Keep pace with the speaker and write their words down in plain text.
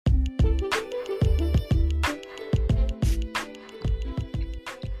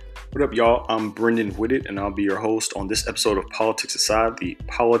What up, y'all? I'm Brendan Whitted, and I'll be your host on this episode of Politics Aside, the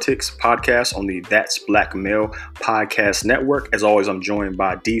politics podcast on the That's Black Male podcast network. As always, I'm joined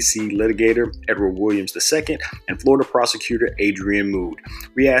by DC litigator Edward Williams II and Florida prosecutor Adrian Mood.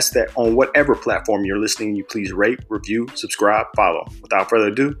 We ask that on whatever platform you're listening, you please rate, review, subscribe, follow. Without further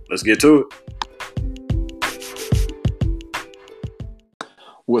ado, let's get to it.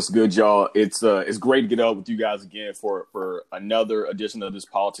 What's good, y'all? It's great to get up with you guys again for another edition of this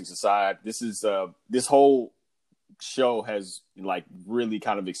Politics Aside. This whole show has like really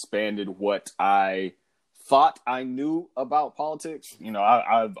kind of expanded what I thought I knew about politics. You know,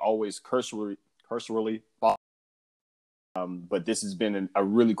 I've always cursorily thought, but this has been a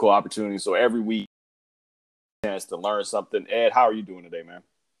really cool opportunity. So every week, chance to learn something. Ed, how are you doing today, man?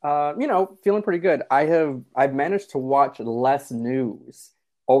 Feeling pretty good. I've managed to watch less news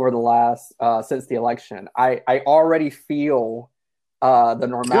over the last since the election. I already feel the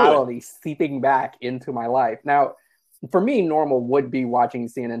normality seeping back into my life. Now, for me, normal would be watching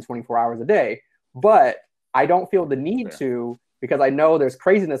CNN 24 hours a day, but I don't feel the need to, because I know there's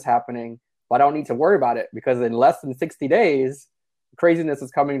craziness happening, but I don't need to worry about it because in less than 60 days, craziness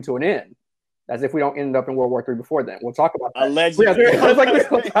is coming to an end. As if we don't end up in World War III before then. We'll talk about that. Allegedly. We'll talk about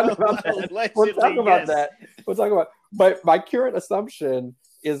that. We'll talk about. But my current assumption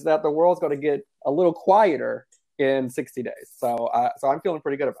is that the world's going to get a little quieter in 60 days. So I'm feeling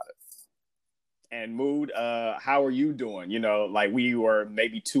pretty good about it. And Mood, how are you doing? You know, like we were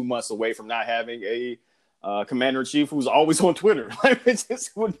maybe 2 months away from not having a commander-in-chief who's always on Twitter. It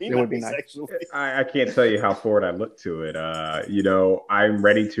just would be nice. Actually. I can't tell you how forward I look to it. I'm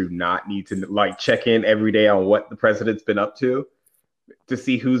ready to not need to like check in every day on what the president's been up to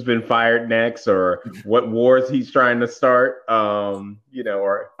see who's been fired next or what wars he's trying to start. I'm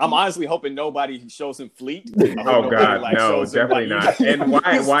honestly hoping nobody shows him fleet. Oh God, no, definitely not. And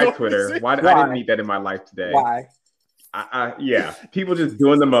why Twitter? Why? I didn't need that in my life today. Why? People just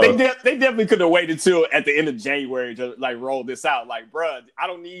doing the most. They definitely could have waited till at the end of January to like roll this out. Like, bruh, I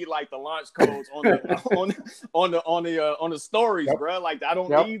don't need like the launch codes on the stories, bruh. Like, I don't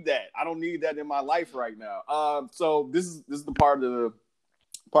need that. I don't need that in my life right now. So this is the part of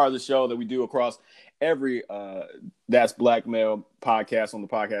the show that we do across every That's Black Male podcast on the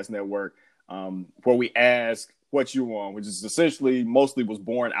podcast network, where we ask what you want, which is essentially mostly was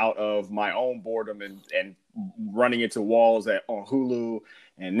born out of my own boredom and running into walls on Hulu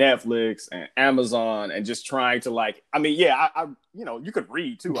and Netflix and Amazon and just trying to I you could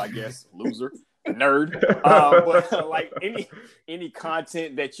read too, I guess, loser, nerd, but like any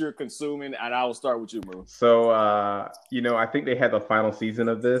content that you're consuming, and I will start with you, Mo. So, I think they had the final season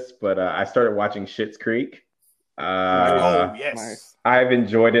of this, but I started watching Schitt's Creek. Yes. Nice. I've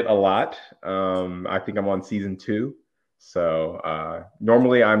enjoyed it a lot. I think I'm on season 2. So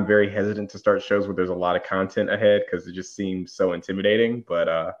normally I'm very hesitant to start shows where there's a lot of content ahead because it just seems so intimidating. But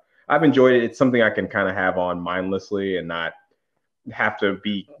I've enjoyed it. It's something I can kind of have on mindlessly and not have to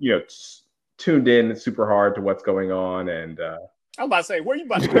be, tuned in super hard to what's going on. And I'm about to say, where you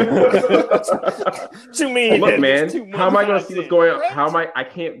about to go? You mean? Look, man, how am I going to see what's going on? I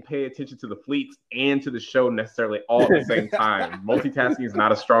can't pay attention to the fleets and to the show necessarily all at the same time. Multitasking is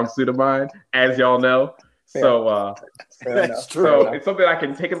not a strong suit of mine, as y'all know. So that's true. So it's something I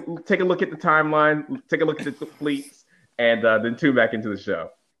can take a look at the timeline, take a look at the fleets, and then tune back into the show.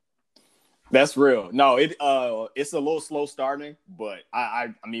 That's real. No, it's a little slow starting, but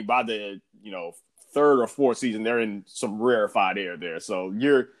I mean by the third or fourth season, they're in some rarefied air there. So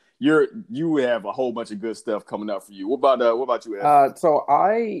you have a whole bunch of good stuff coming up for you. What about you, Ed? So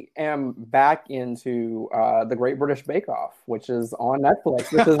I am back into the Great British Bake Off, which is on Netflix.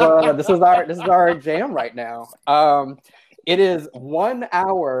 This is our jam right now. It is 1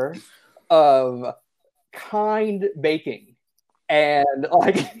 hour of kind baking and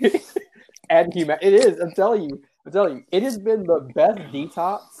like and human. It is. I'm telling you, it has been the best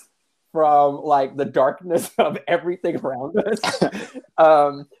detox from like the darkness of everything around us.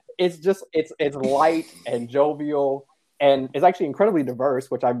 It's light and jovial, and it's actually incredibly diverse,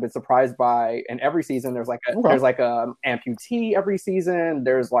 which I've been surprised by. And every season there's like a amputee every season.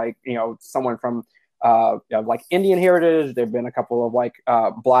 There's like someone from like Indian heritage. There've been a couple of like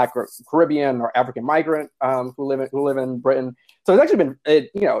Black or Caribbean or African migrant who live in Britain. So it's actually been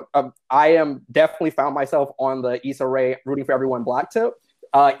I am definitely found myself on the Issa Rae rooting for everyone Black tip.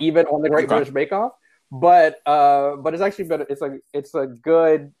 Even on the Great British Bake Off, but it's actually been it's a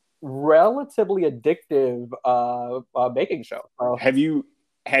good, relatively addictive baking show. Have you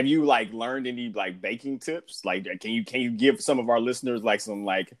like learned any like baking tips? Like, can you give some of our listeners like some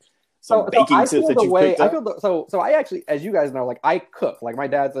like baking tips that you picked up? So I actually, as you guys know, like I cook. Like my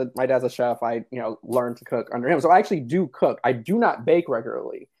dad's a chef. I learned to cook under him. So I actually do cook. I do not bake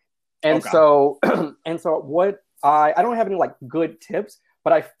regularly. And so what I don't have any like good tips,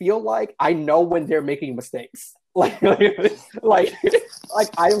 but I feel like I know when they're making mistakes. like I'm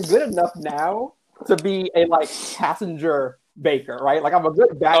good enough now to be a like passenger baker, right? Like I'm a good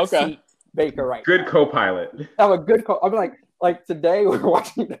backseat baker, right? Good co-pilot. I'm a good I'm like today we're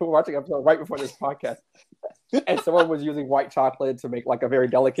watching an episode right before this podcast, and someone was using white chocolate to make like a very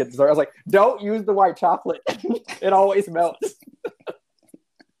delicate dessert. I was like, don't use the white chocolate. It always melts.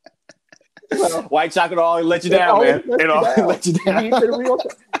 So, white chocolate always let you down, man. It always let you down. You need the real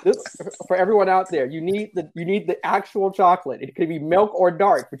for everyone out there, you need the actual chocolate. It could be milk or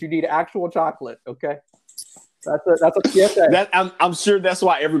dark, but you need actual chocolate. Okay, that's a PSA. I'm sure that's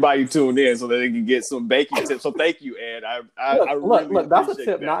why everybody tuned in so that they can get some baking tips. So thank you, Ed. I look. That's a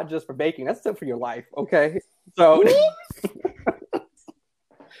tip, not just for baking. That's a tip for your life. Okay, so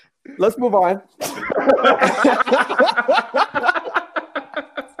let's move on.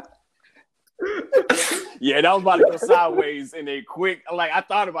 Yeah, that was about to go sideways in a quick. Like I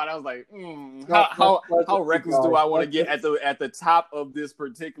thought about it, I was like, how reckless do I want to get at the top of this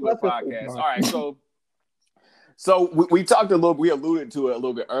particular podcast? All right, so we talked a little. We alluded to it a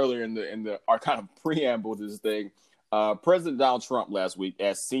little bit earlier in our kind of preamble to this thing. President Donald Trump last week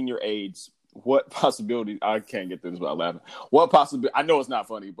asked senior aides what possibilities. I can't get through this without laughing. What possibility? I know it's not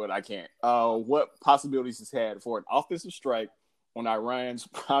funny, but I can't. What possibilities he's had for an offensive strike on Iran's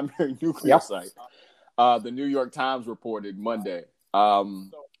primary nuclear site? The New York Times reported Monday.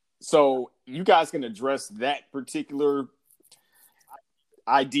 So you guys can address that particular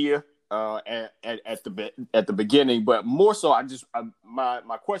idea at the beginning, but more so,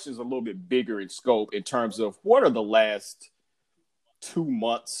 my question is a little bit bigger in scope in terms of what are the last 2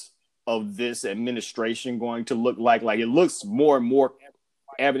 months of this administration going to look like? Like it looks more and more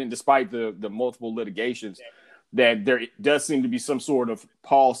evident, despite the multiple litigations, that there does seem to be some sort of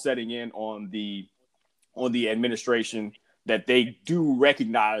pause setting in on the administration, that they do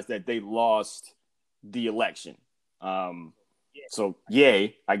recognize that they lost the election. So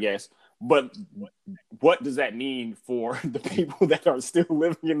yay, I guess. But what does that mean for the people that are still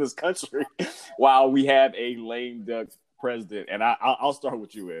living in this country while we have a lame duck president? And I'll start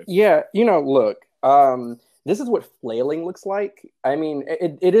with you, Ed. Yeah, look, this is what flailing looks like. I mean,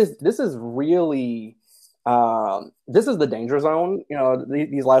 this is really this is the danger zone.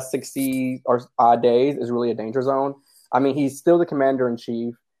 These last 60 or odd days is really a danger zone. I mean, he's still the commander in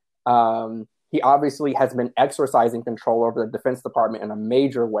chief. He obviously has been exercising control over the Defense Department in a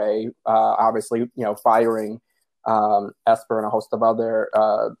major way. Obviously, firing Esper and a host of other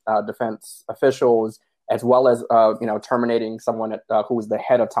defense officials, as well as terminating someone who was the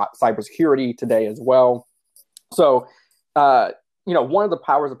head of top cybersecurity today as well. So, one of the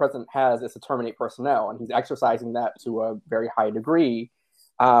powers the president has is to terminate personnel, and he's exercising that to a very high degree.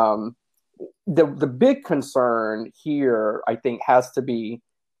 The big concern here, I think, has to be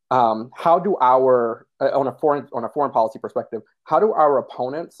how do our on a foreign policy perspective, how do our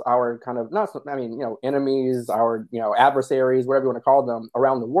opponents, our kind of enemies, our adversaries, whatever you want to call them,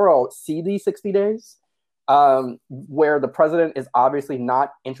 around the world see these 60 days, where the president is obviously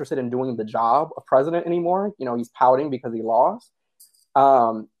not interested in doing the job of president anymore. He's pouting because he lost.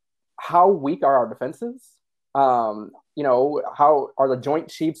 How weak are our defenses? How are the Joint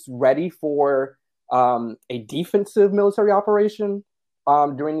Chiefs ready for a defensive military operation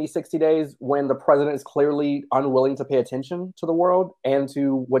during these 60 days when the president is clearly unwilling to pay attention to the world and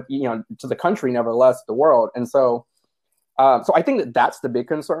to to the country, nevertheless, the world. And so I think that that's the big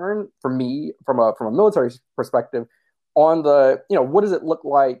concern for me from a military perspective. On the, what does it look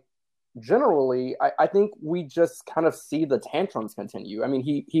like generally? I think we just kind of see the tantrums continue. I mean,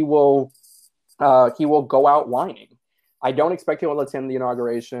 he will go out whining. I don't expect he will attend the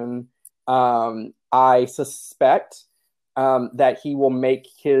inauguration. I suspect that he will make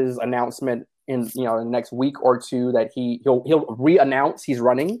his announcement in the next week or two that he'll re-announce he's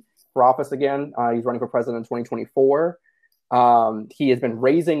running for office again. He's running for president in 2024. He has been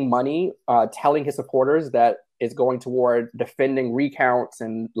raising money, telling his supporters that it's going toward defending recounts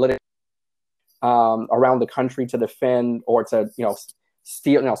and around the country to defend or to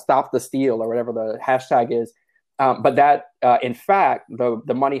steal, stop the steal or whatever the hashtag is. But that in fact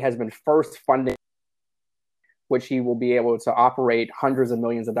the money has been first funding, which he will be able to operate hundreds of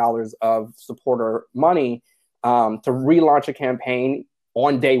millions of dollars of supporter money to relaunch a campaign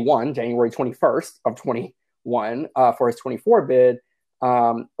on day one, January 21st of 21, for his 24 bid,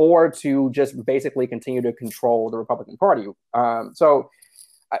 or to just basically continue to control the Republican Party. So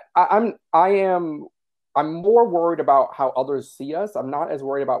I'm more worried about how others see us. I'm not as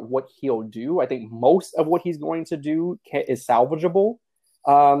worried about what he'll do. I think most of what he's going to do is salvageable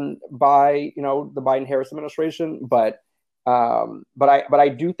by the Biden-Harris administration, but I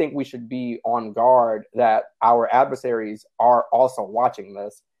do think we should be on guard that our adversaries are also watching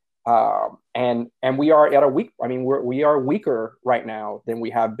this, and we are at a weak. I mean, we are weaker right now than we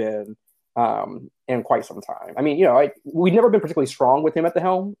have been in quite some time. I mean, we've never been particularly strong with him at the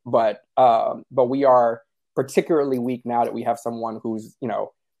helm, but we are particularly weak now that we have someone who's,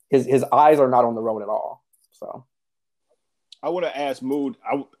 his eyes are not on the road at all. So I want to ask Mood,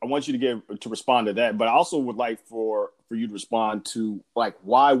 I want you to respond to that, but I also would like for you to respond to like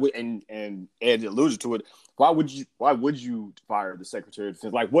why would and Ed alluded to it, why would you fire the Secretary of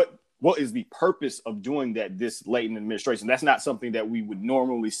Defense? Like what is the purpose of doing that this late in the administration? That's not something that we would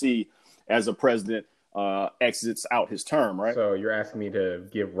normally see as a president exits out his term, right? So you're asking me to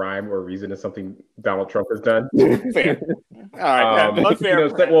give rhyme or reason to something Donald Trump has done? Fair. All right. Unfair.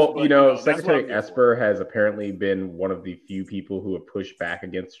 Secretary Esper has apparently been one of the few people who have pushed back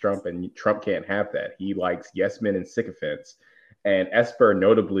against Trump, and Trump can't have that. He likes yes men and sycophants. And Esper,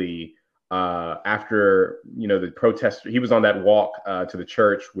 notably, after the protest, he was on that walk to the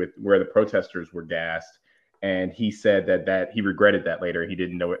church where the protesters were gassed. And he said that he regretted that later. He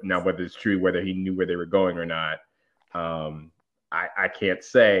didn't know it now, whether it's true, whether he knew where they were going or not. I can't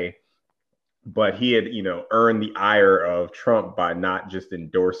say, but he had, earned the ire of Trump by not just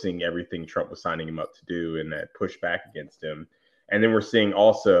endorsing everything Trump was signing him up to do and that pushback against him. And then we're seeing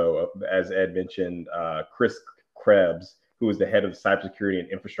also, as Ed mentioned, Chris Krebs, who was the head of the Cybersecurity and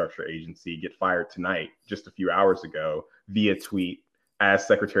Infrastructure Agency, get fired tonight, just a few hours ago, via tweet, as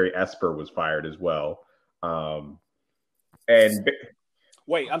Secretary Esper was fired as well. And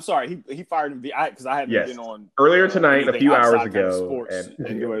wait, I'm sorry. He fired him because I hadn't been on earlier tonight, a few hours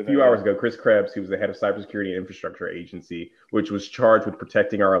ago. Chris Krebs, who was the head of Cybersecurity and Infrastructure Agency, which was charged with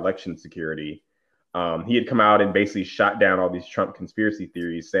protecting our election security. He had come out and basically shot down all these Trump conspiracy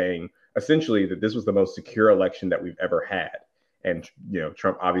theories, saying essentially that this was the most secure election that we've ever had. And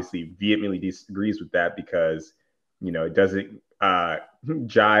Trump obviously vehemently disagrees with that because it doesn't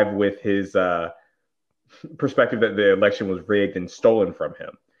jive with his perspective that the election was rigged and stolen from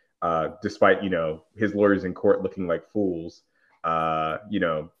him, despite his lawyers in court looking like fools,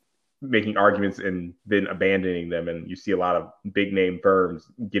 making arguments and then abandoning them. And you see a lot of big name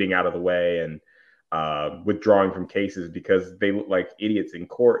firms getting out of the way and withdrawing from cases because they look like idiots in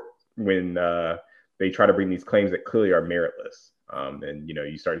court when they try to bring these claims that clearly are meritless. And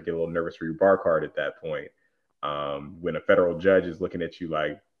you start to get a little nervous for your bar card at that point, when a federal judge is looking at you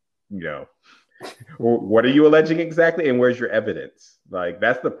like, what are you alleging exactly? And where's your evidence? Like,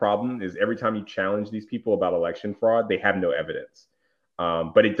 that's the problem, is every time you challenge these people about election fraud, they have no evidence.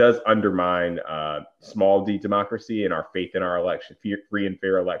 But it does undermine small d democracy and our faith in our election, free and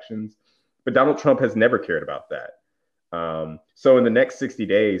fair elections. But Donald Trump has never cared about that. So in the next 60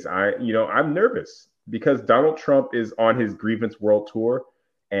 days, I'm nervous because Donald Trump is on his grievance world tour,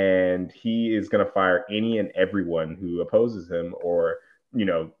 and he is going to fire any and everyone who opposes him or,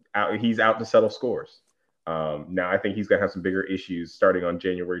 he's out to settle scores. Now, I think he's going to have some bigger issues starting on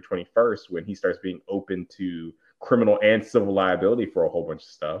January 21st when he starts being open to criminal and civil liability for a whole bunch of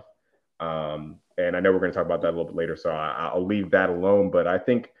stuff. And I know we're going to talk about that a little bit later, so I'll leave that alone. But I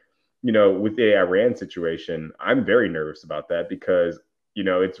think, with the Iran situation, I'm very nervous about that because,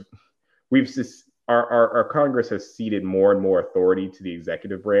 our Congress has ceded more and more authority to the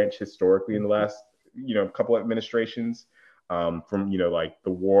executive branch historically in the last, couple of administrations. From like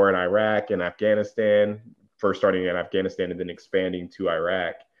the war in Iraq and Afghanistan, first starting in Afghanistan and then expanding to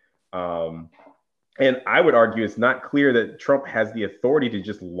Iraq. And I would argue it's not clear that Trump has the authority to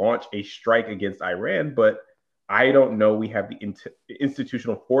just launch a strike against Iran, but I don't know we have the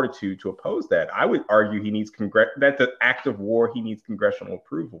institutional fortitude to oppose that. I would argue he needs that's an act of war he needs congressional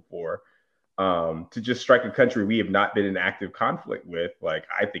approval for. To just strike a country we have not been in active conflict with. Like,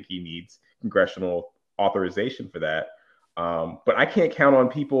 I think he needs congressional authorization for that. But I can't count on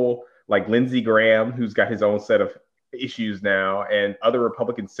people like Lindsey Graham, who's got his own set of issues now, and other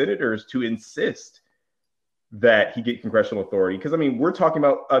Republican senators to insist that he get congressional authority. Because, we're talking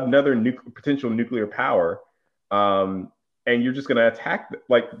about another potential nuclear power, and you're just going to attack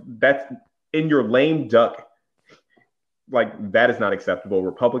like that's in your lame duck. Like, that is not acceptable.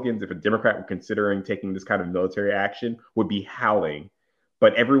 Republicans, if a Democrat were considering taking this kind of military action, would be howling.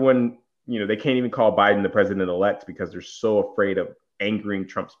 But everyone, they can't even call Biden the president-elect because they're so afraid of angering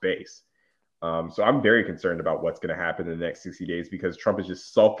Trump's base. So I'm very concerned about what's going to happen in the next 60 days because Trump is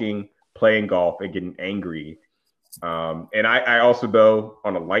just sulking, playing golf, and getting angry. And I also, though,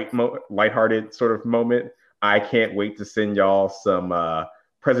 on a lighthearted sort of moment, I can't wait to send y'all some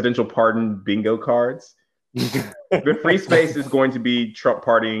presidential pardon bingo cards. The free space is going to be Trump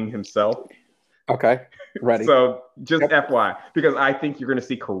pardoning himself. Okay, ready. So just FYI, because I think you're going to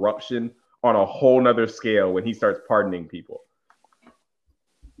see corruption on a whole nother scale when he starts pardoning people.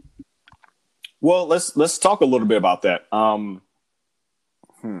 Well, let's talk a little bit about that.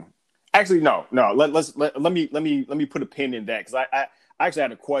 Actually, no. Let me put a pin in that, because I actually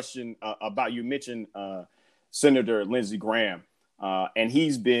had a question about, you mentioned Senator Lindsey Graham, and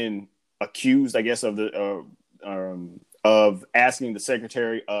he's been accused, I guess, of asking the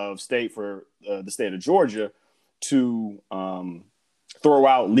Secretary of State for the state of Georgia to throw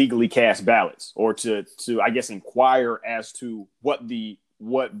out legally cast ballots, or to I guess inquire as to what the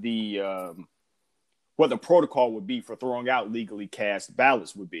protocol would be for throwing out legally cast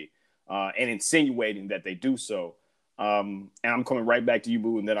ballots would be, and insinuating that they do so. And I'm coming right back to you,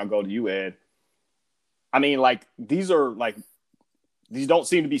 Boo, and then I'll go to you, Ed. I mean, like, these don't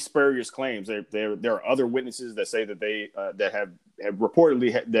seem to be spurious claims. There are other witnesses that say that they that have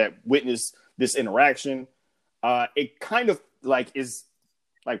reportedly that witnessed this interaction. It kind of is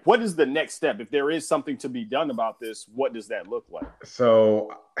what is the next step? If there is something to be done about this, what does that look like?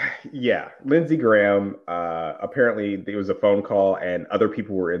 So, yeah, Lindsey Graham, apparently there was a phone call and other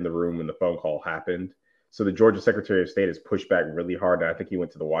people were in the room when the phone call happened. So the Georgia Secretary of State has pushed back really hard. And I think he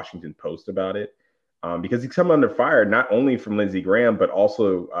went to the Washington Post about it, because he's come under fire, not only from Lindsey Graham, but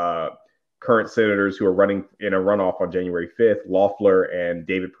also current senators who are running in a runoff on January 5th, Loeffler and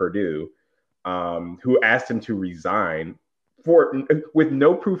David Perdue, who asked him to resign with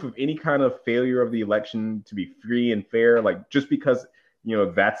no proof of any kind of failure of the election to be free and fair, just because,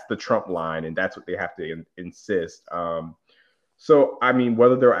 that's the Trump line and that's what they have to insist. So, I mean,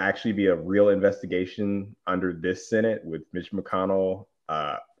 whether there'll actually be a real investigation under this Senate with Mitch McConnell,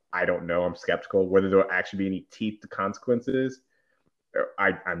 I don't know. I'm skeptical. Whether there'll actually be any teeth to consequences,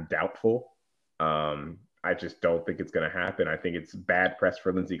 I'm doubtful. I just don't think it's going to happen. I think it's bad press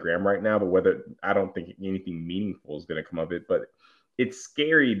for Lindsey Graham right now, but I don't think anything meaningful is going to come of it. But it's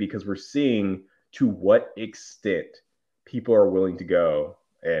scary because we're seeing to what extent people are willing to go,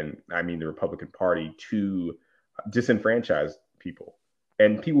 and I mean the Republican Party, to disenfranchise people.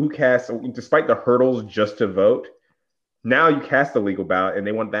 And people who cast, despite the hurdles just to vote, now you cast a legal ballot and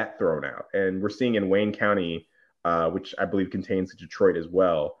they want that thrown out. And we're seeing in Wayne County, which I believe contains Detroit as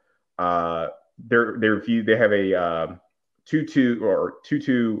well, they have a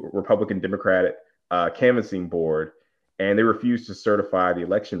 2-2 Republican Democratic canvassing board, and they refuse to certify the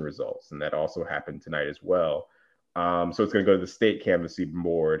election results, and that also happened tonight as well. So it's going to go to the state canvassing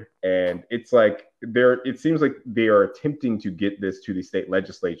board, and it's it seems like they are attempting to get this to the state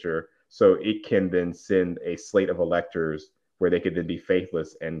legislature so it can then send a slate of electors where they could then be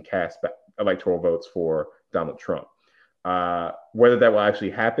faithless and cast electoral votes for Donald Trump. Whether that will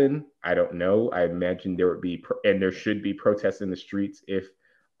actually happen, I don't know. I imagine there would be, and there should be, protests in the streets if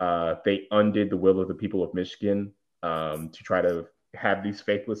they undid the will of the people of Michigan to try to have these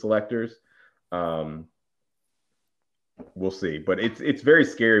faithless electors. We'll see, but it's very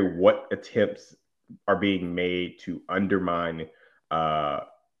scary what attempts are being made to undermine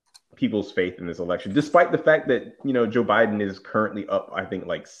people's faith in this election, despite the fact that Joe Biden is currently up, I think,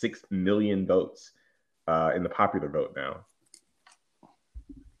 6 million votes in the popular vote now.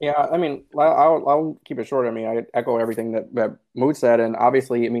 Yeah, I mean, I'll keep it short. I mean, I echo everything that Mood said, and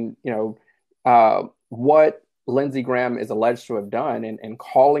obviously, I mean, what Lindsey Graham is alleged to have done, and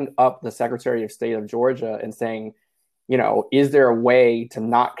calling up the Secretary of State of Georgia and saying, is there a way to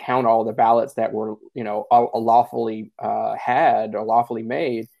not count all the ballots that were, lawfully had or lawfully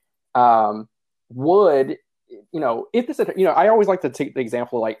made? Would, if this had, I always like to take the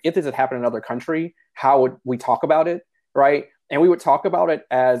example, if this had happened in another country, how would we talk about it, right? And we would talk about it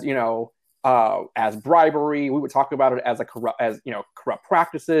as, as bribery. We would talk about it as corrupt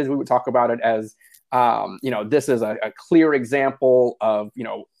practices. We would talk about it as, this is a clear example of,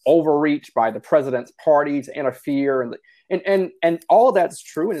 overreach by the president's party to interfere, and all of that's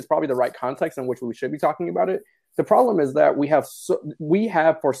true, and it's probably the right context in which we should be talking about it. The problem is that we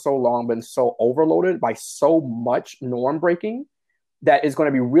have for so long been so overloaded by so much norm breaking that is going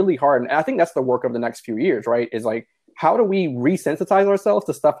to be really hard. And I think that's the work of the next few years, right? Is how do we resensitize ourselves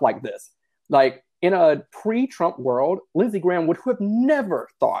to stuff like this? In a pre-Trump world, Lindsey Graham would have never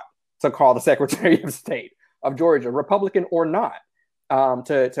thought to call the Secretary of State of Georgia, Republican or not,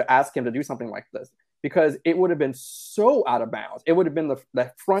 to ask him to do something like this, because it would have been so out of bounds. It would have been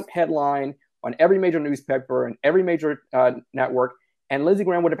the front headline on every major newspaper and every major network, and Lindsey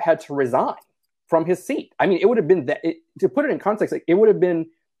Graham would have had to resign from his seat. I mean, it would have been that. To put it in context, like, it would have been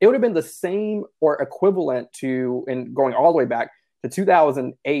the same or equivalent to, and going all the way back to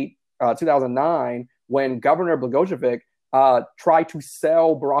 2008, 2009, when Governor Blagojevich tried to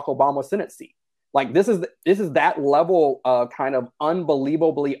sell Barack Obama's Senate seat. Like, this is that level of kind of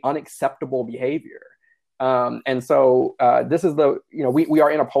unbelievably unacceptable behavior. And so this is we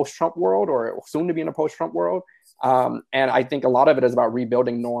are in a post-Trump world, or soon to be in a post-Trump world. And I think a lot of it is about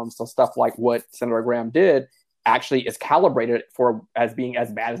rebuilding norms. So stuff like what Senator Graham did actually is calibrated for as being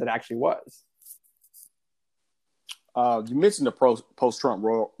as bad as it actually was. You mentioned the post-Trump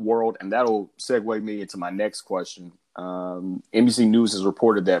world, and that'll segue me into my next question. NBC News has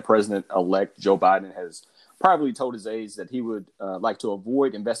reported that President-elect Joe Biden has privately told his aides that he would like to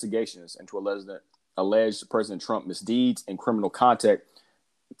avoid investigations into alleged President Trump misdeeds and criminal conduct,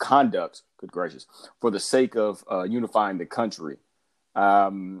 good gracious, for the sake of unifying the country.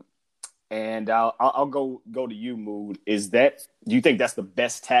 And I'll go to you, Mood. Do you think that's the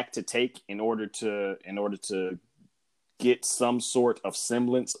best tack to take in order to get some sort of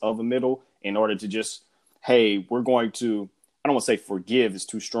semblance of a middle, in order to just, hey, we're going to, I don't want to say forgive is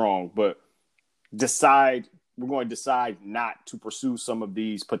too strong, but we're going to decide not to pursue some of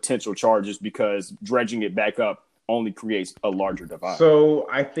these potential charges because dredging it back up only creates a larger divide? So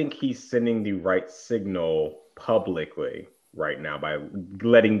I think he's sending the right signal publicly right now by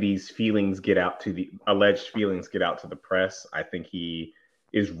letting these alleged feelings get out to the press. I think he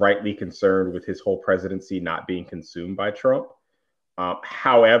is rightly concerned with his whole presidency not being consumed by Trump.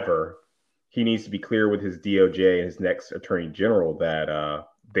 However, he needs to be clear with his DOJ and his next attorney general that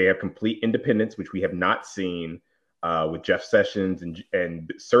they have complete independence, which we have not seen with Jeff Sessions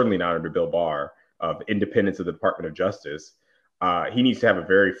and certainly not under Bill Barr, of independence of the Department of Justice. He needs to have a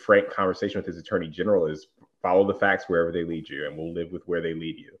very frank conversation with his attorney general, is follow the facts wherever they lead you, and we'll live with where they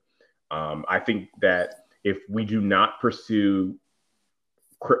lead you. I think that if we do not pursue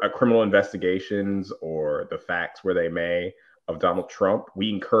criminal investigations or the facts where they may of Donald Trump, we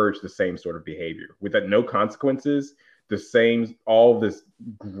encourage the same sort of behavior with no consequences. All this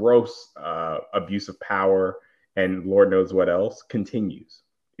gross abuse of power and Lord knows what else continues.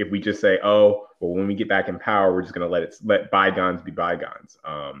 If we just say, oh, well, when we get back in power, we're just going to let bygones be bygones.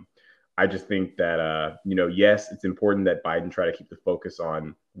 I just think that, yes, it's important that Biden try to keep the focus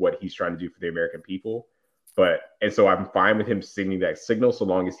on what he's trying to do for the American people. And so I'm fine with him sending that signal so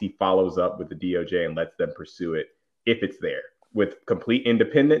long as he follows up with the DOJ and lets them pursue it if it's there with complete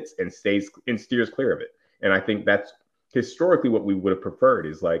independence and steers clear of it. And I think that's historically what we would have preferred,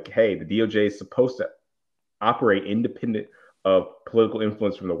 is like, hey, the DOJ is supposed to operate independent of political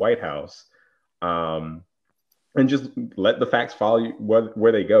influence from the White House, and just let the facts follow you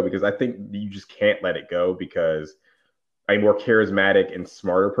where they go, because I think you just can't let it go, because a more charismatic and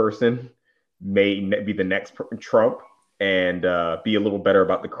smarter person may be the next Trump and be a little better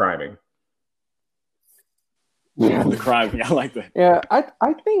about the criming. Yeah, the crime. I like that. Yeah,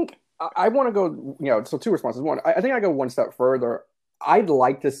 I think I want to go, so two responses. One, I think I go one step further. I'd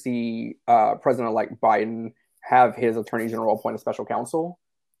like to see President-elect Biden have his attorney general appoint a special counsel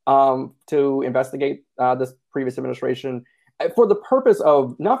to investigate this previous administration for the purpose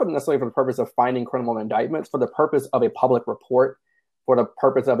of, not necessarily for the purpose of finding criminal indictments, for the purpose of a public report, for the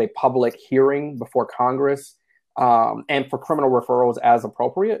purpose of a public hearing before Congress, and for criminal referrals as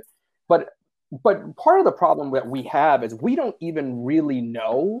appropriate. But part of the problem that we have is we don't even really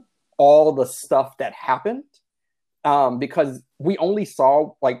know all the stuff that happened, because we only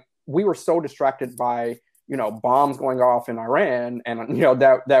saw, we were so distracted by, bombs going off in Iran, and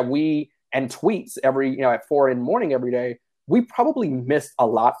and tweets at 4 a.m. every day. We probably missed a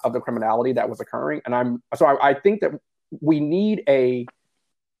lot of the criminality that was occurring. And I think that we need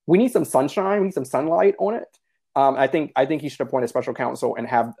some sunshine, we need some sunlight on it. I think he should appoint a special counsel and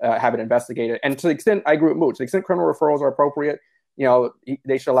have it investigated. And to the extent, I agree with Moot, to the extent criminal referrals are appropriate,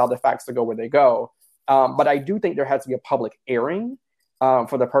 they should allow the facts to go where they go. But I do think there has to be a public airing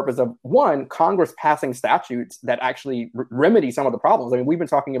for the purpose of, one, Congress passing statutes that actually remedy some of the problems. I mean, we've been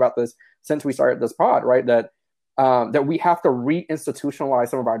talking about this since we started this pod, right? That we have to reinstitutionalize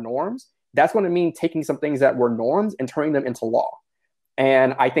some of our norms. That's going to mean taking some things that were norms and turning them into law.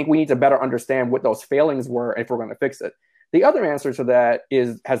 And I think we need to better understand what those failings were if we're going to fix it. The other answer to that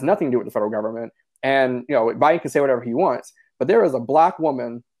has nothing to do with the federal government. And, Biden can say whatever he wants, but there is a Black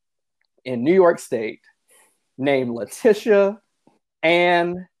woman in New York State named Letitia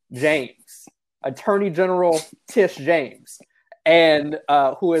Ann James, Attorney General Tish James, and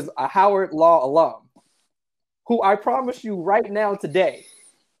who is a Howard Law alum, who I promise you right now today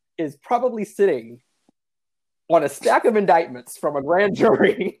is probably sitting on a stack of indictments from a grand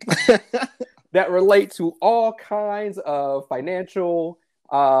jury that relate to all kinds of financial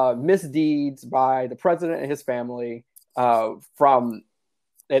misdeeds by the president and his family from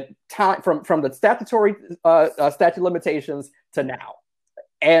the statutory statute limitations to now.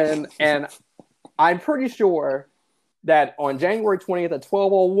 And I'm pretty sure that on January 20th at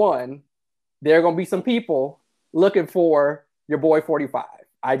 12:01, there are going to be some people looking for your boy 45.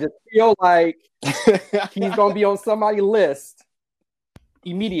 I just feel like he's going to be on somebody's list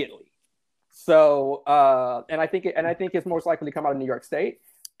immediately. So, and I think it's most likely to come out of New York State.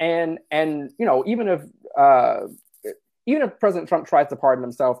 And you know, even if President Trump tries to pardon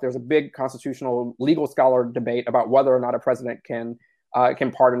himself, there's a big constitutional legal scholar debate about whether or not a president can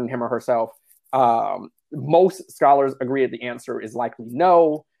pardon him or herself. Most scholars agree that the answer is likely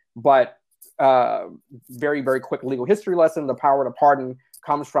no, but very, very quick legal history lesson: the power to pardon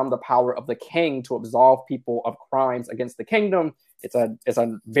comes from the power of the king to absolve people of crimes against the kingdom. It's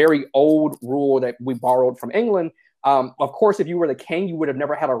a very old rule that we borrowed from England. Of course, if you were the king, you would have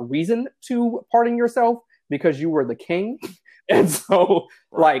never had a reason to pardon yourself because you were the king, and so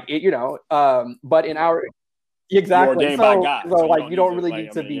like it, you know. But in our exactly, so like you don't really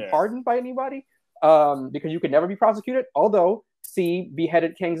need to be pardoned by anybody because you could never be prosecuted. Although, see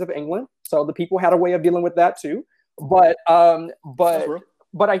beheaded kings of England, so the people had a way of dealing with that too. But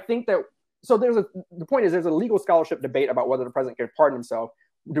I think that the point is there's a legal scholarship debate about whether the president can pardon himself.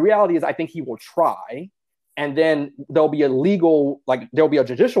 The reality is I think he will try, and then there'll be a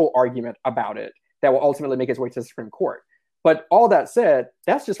judicial argument about it that will ultimately make its way to the Supreme Court. But all that said,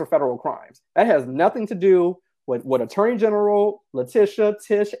 that's just for federal crimes. That has nothing to do with what Attorney General Letitia,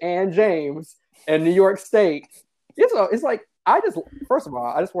 Tish, and James in New York State. It's like, first of all,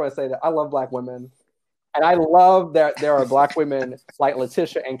 I just want to say that I love Black women. And I love that there are Black women like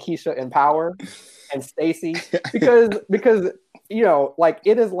Letitia and Keisha in power and Stacey because you know, like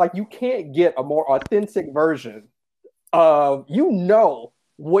it is like you can't get a more authentic version of, you know,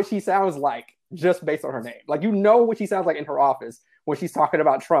 what she sounds like just based on her name. Like, you know what she sounds like in her office when she's talking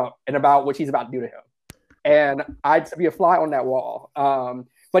about Trump and about what she's about to do to him. And I'd be a fly on that wall.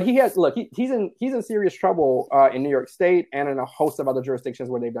 But he's in serious trouble in New York State and in a host of other jurisdictions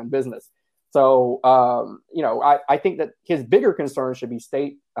where they've done business. So, you know, I think that his bigger concern should be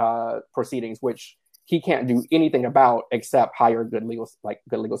state proceedings, which he can't do anything about except hire good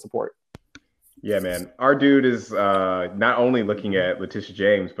legal support. Yeah, man. Our dude is not only looking at Letitia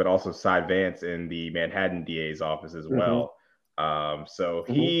James, but also Cy Vance in the Manhattan DA's office as well. So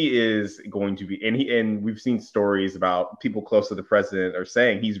he is going to be, and we've seen stories about people close to the president are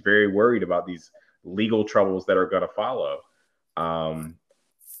saying he's very worried about these legal troubles that are going to follow.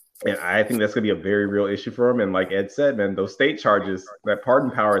 And I think that's going to be a very real issue for him. And like Ed said, man, those state charges, that pardon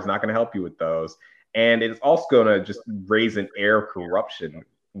power is not going to help you with those. And it's also going to just raise an air of corruption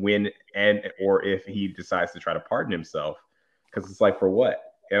or if he decides to try to pardon himself, because it's like, for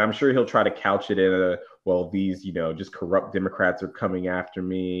what? And I'm sure he'll try to couch it in these, you know, just corrupt Democrats are coming after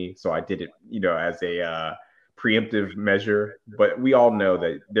me, so I did it, you know, as a preemptive measure. But we all know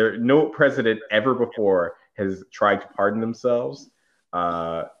that no president ever before has tried to pardon themselves.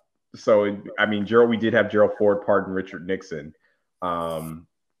 So, I mean, we did have Gerald Ford pardon Richard Nixon.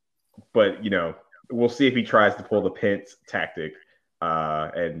 But, you know, we'll see if he tries to pull the Pence tactic.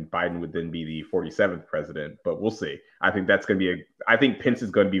 And Biden would then be the 47th president, but we'll see. I think I think Pence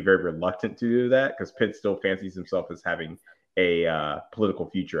is going to be very reluctant to do that because Pence still fancies himself as having a political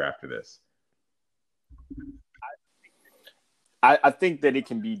future after this. I think that it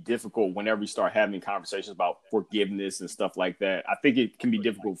can be difficult whenever you start having conversations about forgiveness and stuff like that. I think it can be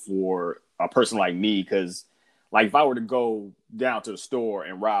difficult for a person like me because, like, if I were to go down to the store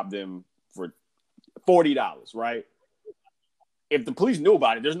and rob them for $40, right? If the police knew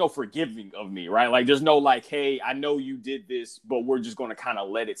about it, there's no forgiving of me, right? Like, there's no like, hey, I know you did this, but we're just going to kind of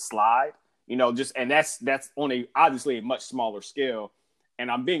let it slide, you know, and that's on obviously a much smaller scale. And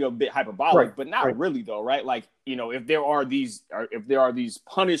I'm being a bit hyperbolic, but not really though, right? Like, you know, if there are these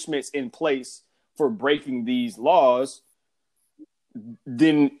punishments in place for breaking these laws,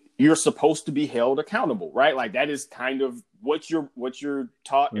 then you're supposed to be held accountable, right? Like, that is kind of what you're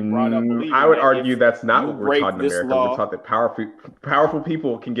taught and brought up believing. I would argue that's not what we're taught in America. We're taught that powerful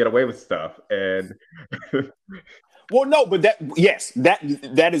people can get away with stuff. And well, no, but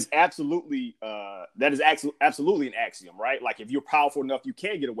that is absolutely absolutely an axiom, right? Like, if you're powerful enough, you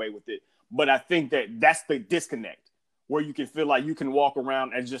can get away with it. But I think that's the disconnect, where you can feel like you can walk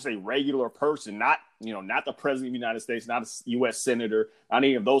around as just a regular person, not the president of the United States, not a U.S. senator, not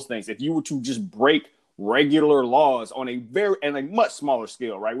any of those things. If you were to just break regular laws on a much smaller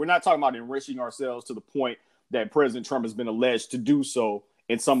scale, right? We're not talking about enriching ourselves to the point that President Trump has been alleged to do so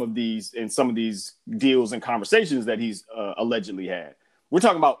in some of these deals and conversations that he's allegedly had. We're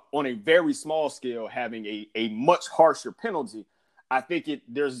talking about on a very small scale having a much harsher penalty. I think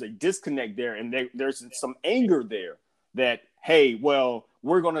there's a disconnect there, and there's some anger there that, hey, well,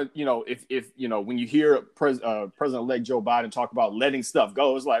 we're gonna, if when you hear President-elect Joe Biden talk about letting stuff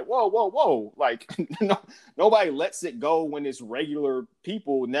go, it's like, whoa, like nobody lets it go when it's regular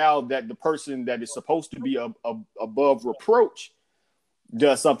people. Now that the person that is supposed to be above reproach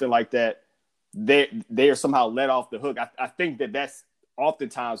does something like that, they are somehow let off the hook. I think that's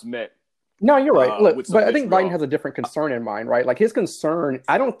oftentimes met. No, you're right. Look, but I think Biden has a different concern in mind, right? Like his concern,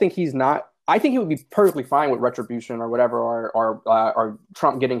 I don't think I think he would be perfectly fine with retribution or whatever, or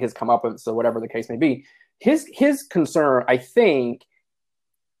Trump getting his comeuppance or whatever the case may be. His concern, I think,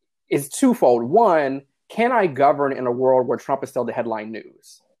 is twofold. One, can I govern in a world where Trump is still the headline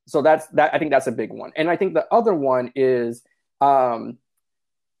news? So I think that's a big one. And I think the other one is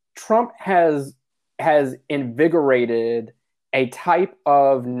Trump has invigorated a type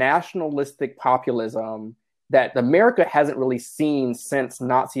of nationalistic populism that America hasn't really seen since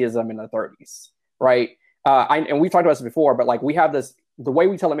Nazism in the 30s, right? And we've talked about this before, but like we have this, the way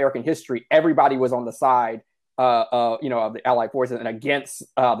we tell American history, everybody was on the side, of the Allied forces and against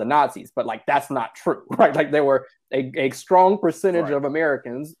the Nazis, but like that's not true, right? Like there were a strong percentage of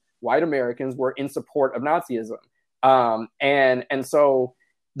Americans, white Americans, were in support of Nazism, and so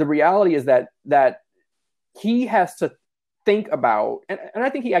the reality is that he has to think about, and I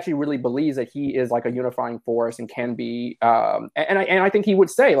think he actually really believes that he is like a unifying force and can be, and I think he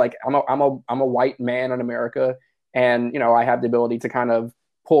would say like I'm a white man in America, and I have the ability to kind of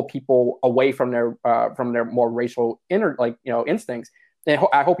pull people away from their more racial instincts, and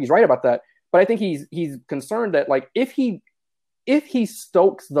I hope he's right about that. But I think he's concerned that like if he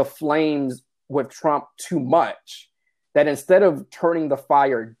stokes the flames with Trump too much, that instead of turning the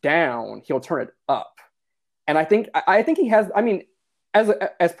fire down, he'll turn it up. And I think he has. I mean, as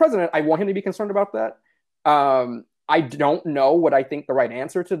president, I want him to be concerned about that. I don't know what I think the right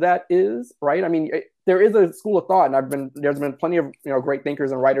answer to that is. Right? I mean, there is a school of thought, and there's been plenty of great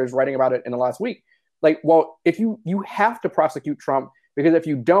thinkers and writers writing about it in the last week. Like, well, if you have to prosecute Trump, because if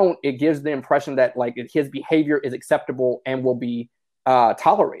you don't, it gives the impression that like his behavior is acceptable and will be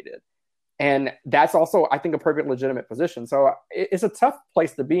tolerated. And that's also, I think, a perfect legitimate position. So it's a tough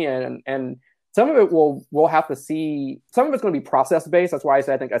place to be in, and some of it we'll have to see. Some of it's going to be process based. That's why I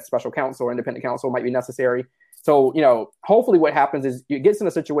say I think a special counsel or independent counsel might be necessary. So hopefully, what happens is it gets in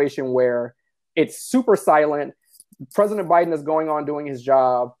a situation where it's super silent. President Biden is going on doing his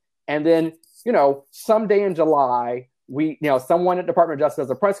job, and then someday in July, someone at the Department of Justice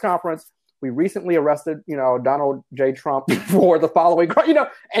does a press conference. We recently arrested Donald J. Trump for the following,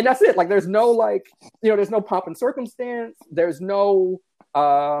 and that's it. Like there's no there's no pomp and circumstance. There's no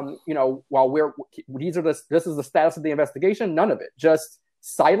this is the status of the investigation. None of it. Just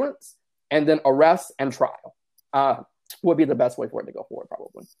silence, and then arrest and trial would be the best way for it to go forward,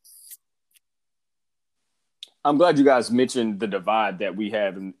 probably. I'm glad you guys mentioned the divide that we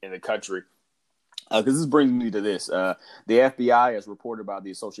have in the country, because this brings me to this. The FBI, as reported by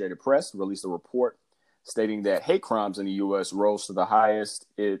the Associated Press, released a report stating that hate crimes in the U.S. rose to the highest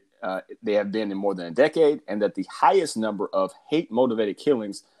they have been in more than a decade, and that the highest number of hate-motivated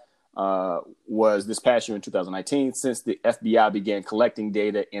killings was this past year in 2019, since the FBI began collecting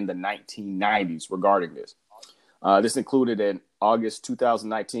data in the 1990s regarding this. This included an August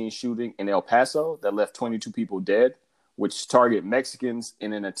 2019 shooting in El Paso that left 22 people dead, which targeted Mexicans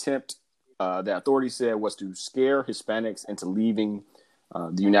in an attempt that authorities said was to scare Hispanics into leaving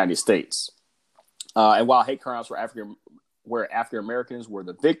the United States. And while hate crimes where African Americans were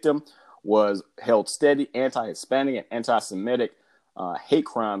the victim was held steady, anti-Hispanic and anti-Semitic hate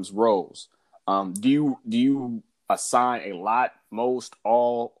crimes rose. Do you assign a lot, most,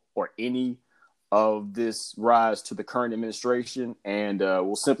 all, or any of this rise to the current administration, and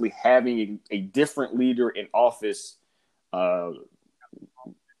will simply having a different leader in office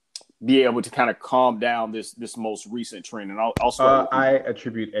be able to kind of calm down this most recent trend? And I'll start. I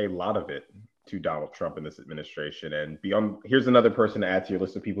attribute a lot of it to Donald Trump and this administration. And beyond, here's another person to add to your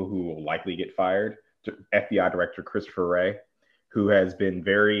list of people who will likely get fired: FBI Director Christopher Wray, who has been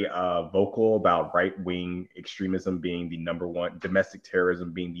very vocal about right-wing extremism being the number one, domestic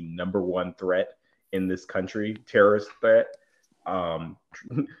terrorism being the number one threat in this country, terrorist threat.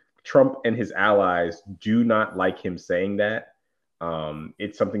 Trump and his allies do not like him saying that.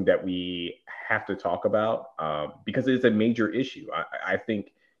 It's something that we have to talk about because it's a major issue. I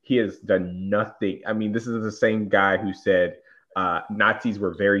think he has done nothing. I mean, this is the same guy who said Nazis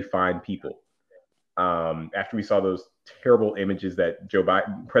were very fine people. after we saw those terrible images that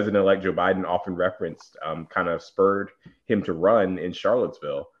President-elect Joe Biden often referenced, kind of spurred him to run in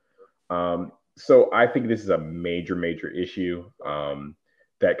Charlottesville. So I think this is a major, major issue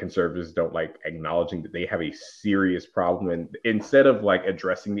that conservatives don't like acknowledging that they have a serious problem. And instead of like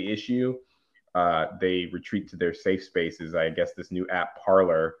addressing the issue, they retreat to their safe spaces. I guess this new app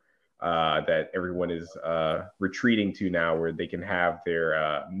Parler that everyone is retreating to now, where they can have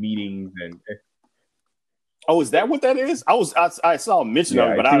their meetings and. Oh, is that what that is? I saw a mention of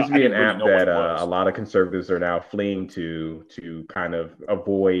it, but it seems to be I an didn't app really know that a lot of conservatives are now fleeing to kind of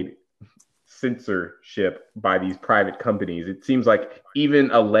avoid censorship by these private companies. It seems like even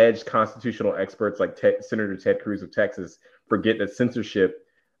alleged constitutional experts like Senator Ted Cruz of Texas forget that censorship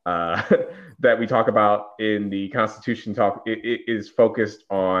that we talk about in the Constitution it is focused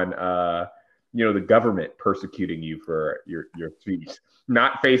on the government persecuting you for your speech.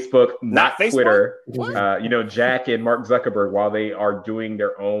 Not Facebook, not Twitter. Jack and Mark Zuckerberg, while they are doing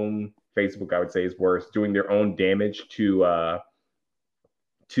their own, Facebook, I would say is worse, doing their own damage to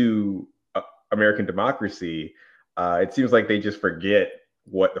American democracy, it seems like they just forget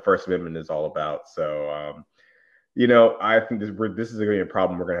what the First Amendment is all about. So, I think this is going to be a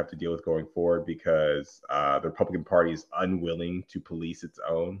problem we're going to have to deal with going forward, because the Republican Party is unwilling to police its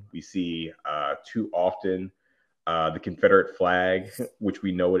own. We see too often the Confederate flag, which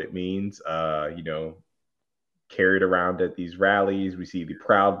we know what it means, carried around at these rallies. We see the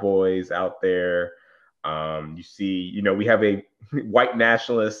Proud Boys out there. You see, we have a white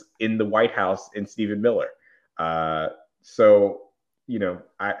nationalist in the White House in Stephen Miller. So,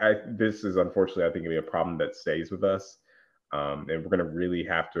 this is unfortunately, I think, going to be a problem that stays with us. And we're going to really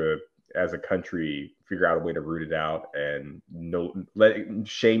have to, as a country, figure out a way to root it out and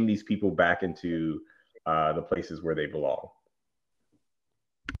shame these people back into the places where they belong.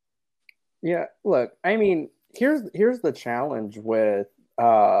 Yeah, look, I mean, here's the challenge with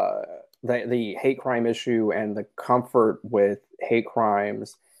the hate crime issue and the comfort with hate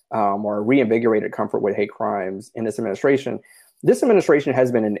crimes, or reinvigorated comfort with hate crimes in this administration. This administration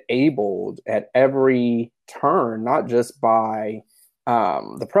has been enabled at every turn, not just by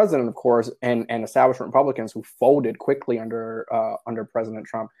the president, of course, and establishment Republicans who folded quickly under President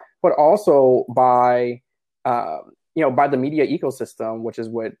Trump, but also by by the media ecosystem, which is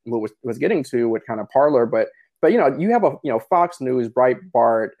what was getting to with kind of Parler. But you have Fox News,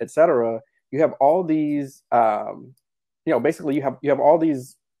 Breitbart, etc. You have all these basically you have all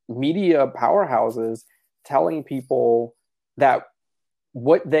these media powerhouses telling people that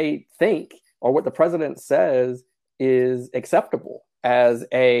what they think or what the president says is acceptable as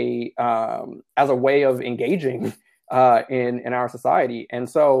a way of engaging in our society. And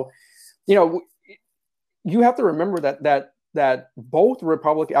so, you have to remember that both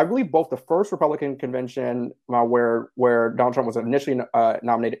Republican, I believe both the first Republican convention where Donald Trump was initially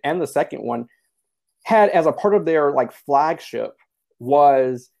nominated and the second one had as a part of their flagship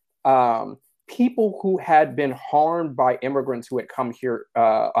was people who had been harmed by immigrants who had come here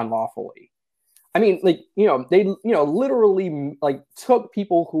unlawfully. I mean, they literally took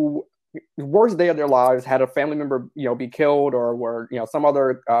people who worst day of their lives, had a family member be killed, or were some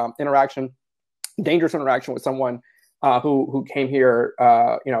other dangerous interaction with someone who came here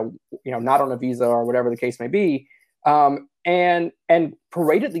not on a visa or whatever the case may be, and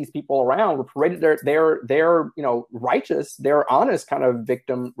paraded these people around, paraded their righteous, their honest kind of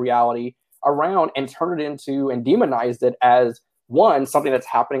victim reality around, and turned it into and demonized it as something that's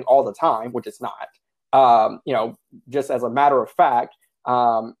happening all the time, which it's not. Just as a matter of fact,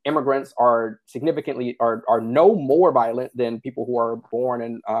 immigrants are significantly are no more violent than people who are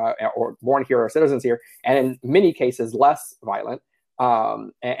born or born here or citizens here, and in many cases less violent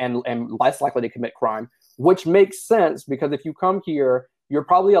and less likely to commit crime, which makes sense because if you come here, you're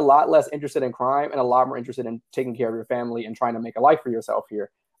probably a lot less interested in crime and a lot more interested in taking care of your family and trying to make a life for yourself here,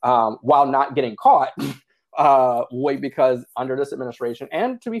 while not getting caught. Because under this administration,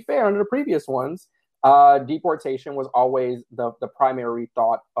 and to be fair, under the previous ones, deportation was always the primary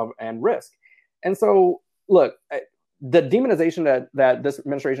thought of and risk. And so, look, the demonization that this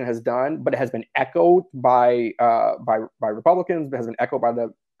administration has done, but it has been echoed by Republicans, but has been echoed by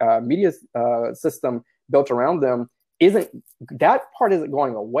the media system built around them, that part isn't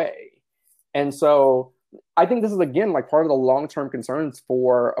going away. And so I think this is, again, part of the long-term concerns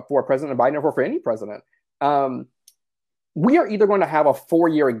for President Biden or for any president. We are either going to have a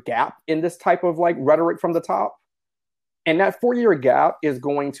 4-year gap in this type of rhetoric from the top, and that 4-year gap is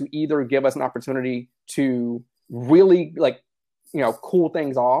going to either give us an opportunity to really cool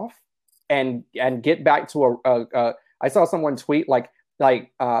things off and get back to I saw someone tweet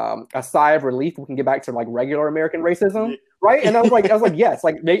like a sigh of relief. We can get back to like regular American racism, right? And I was like, yes,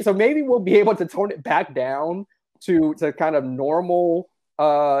 like so maybe we'll be able to tone it back down to kind of normal,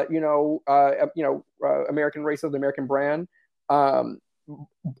 American racism, the American brand.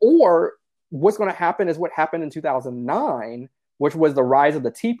 Or what's going to happen is what happened in 2009, which was the rise of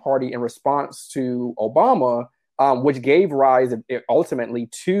the Tea Party in response to Obama, which gave rise ultimately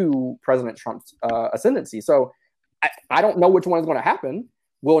to President Trump's ascendancy. So I don't know which one is going to happen.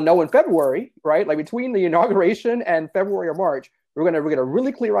 We'll know in February, right? Like between the inauguration and February or March, we're going to get a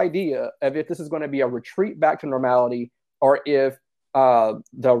really clear idea of if this is going to be a retreat back to normality or if the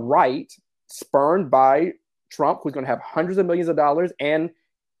right, spurned by Trump, who's going to have hundreds of millions of dollars, and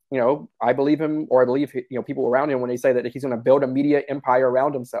I believe him, or I believe people around him when they say that he's going to build a media empire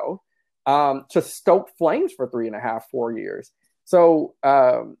around himself, to stoke flames for 3.5, 4 years. So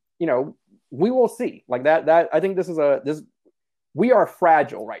we will see. Like that I think we are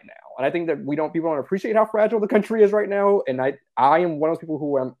fragile right now, and I think that people don't appreciate how fragile the country is right now. And I am one of those people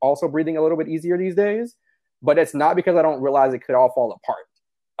who am also breathing a little bit easier these days, but it's not because I don't realize it could all fall apart.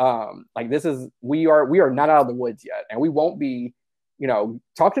 We are not out of the woods yet, and we won't be.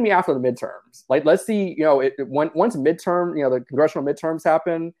 Talk to me after the midterms. Like, let's see. Once midterm, the congressional midterms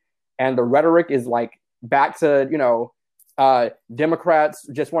happen, and the rhetoric is like back to Democrats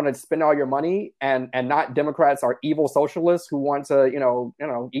just want to spend all your money, and not Democrats are evil socialists who want to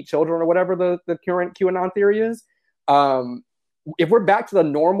eat children or whatever the current QAnon theory is. If we're back to the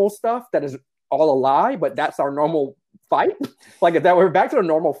normal stuff that is all a lie, but that's our normal fight, like if that we're back to the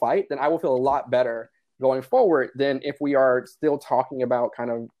normal fight, then I will feel a lot better going forward than if we are still talking about kind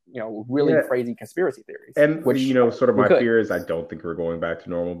of really crazy conspiracy theories. And sort of my fear is I don't think we're going back to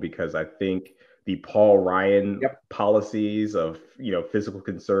normal, because I think the Paul Ryan policies of fiscal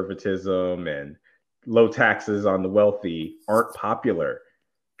conservatism and low taxes on the wealthy aren't popular.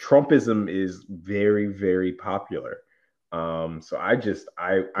 Trumpism is very, very popular. So I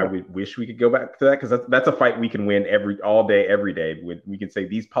would wish we could go back to that, because that's a fight we can win all day, every day. We can say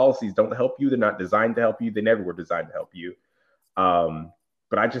these policies don't help you. They're not designed to help you. They never were designed to help you.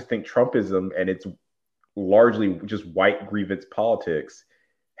 But I just think Trumpism, and it's largely just white grievance politics,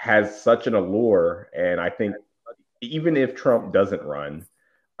 has such an allure. And I think even if Trump doesn't run,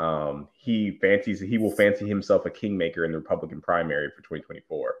 he will fancy himself a kingmaker in the Republican primary for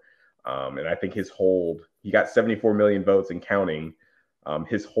 2024. And I think he got 74 million votes and counting.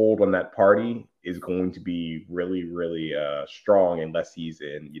 His hold on that party is going to be really, really strong, unless he's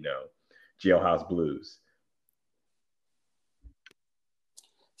in, Jailhouse Blues.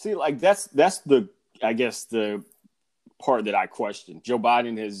 See, like that's the part that I question. Joe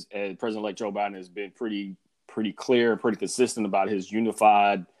Biden President-elect Joe Biden has been pretty clear, pretty consistent about his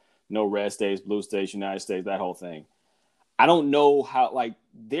unified, no red states, blue states, United States, that whole thing. I don't know how, like,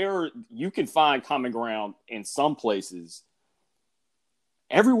 you can find common ground in some places.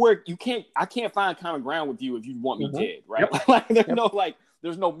 Everywhere I can't find common ground with you if you want me dead, right? Yep. Like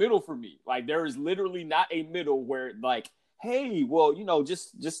there's no middle for me. Like, there is literally not a middle where, like, hey, well,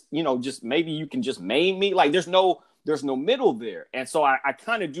 just maybe you can just maim me. Like, there's no middle there. And so I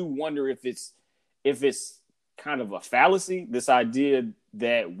kind of do wonder if it's kind of a fallacy, this idea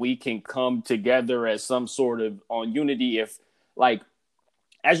that we can come together as some sort of on unity. If, like,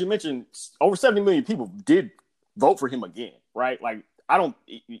 as you mentioned, over 70 million people did vote for him again, right? Like,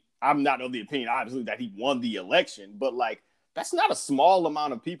 I'm not of the opinion, obviously, that he won the election, but, like, that's not a small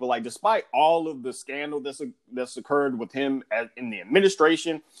amount of people. Like, despite all of the scandal that's occurred with him in the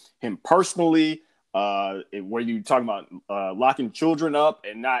administration, him personally, where you talking about locking children up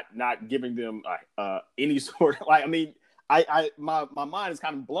and not giving them any sort of, like, I mean, my mind is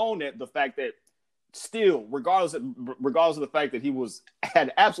kind of blown at the fact that still, regardless of the fact that he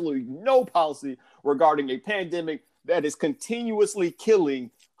had absolutely no policy regarding a pandemic that is continuously killing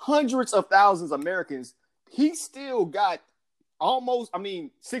hundreds of thousands of Americans, he still got almost,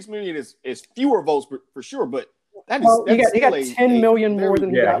 6 million is fewer votes for sure, but he got 10 million more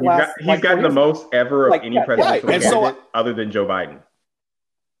than he got last. He's gotten the most ever of any presidential candidate other than Joe Biden.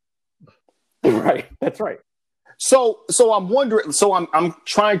 Right, that's right. So I'm wondering. So I'm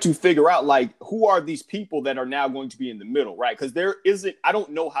trying to figure out, like, who are these people that are now going to be in the middle, right? Because there isn't. I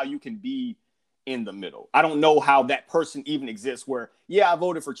don't know how you can be in the middle. I don't know how that person even exists. Where, I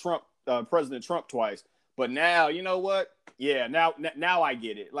voted for Trump, President Trump twice, but now, you know what? Yeah, now I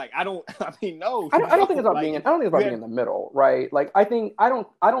get it. Like, no. I don't think it's about being. I don't think it's about being in the middle, right? Like, I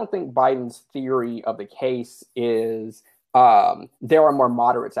don't think Biden's theory of the case is there are more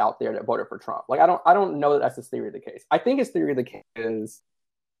moderates out there that voted for Trump. Like, I don't know that that's his theory of the case. I think his theory of the case is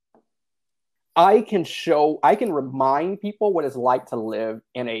I can remind people what it's like to live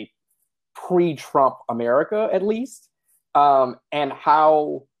in a pre-Trump America, at least, and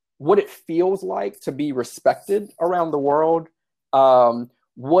what it feels like to be respected around the world,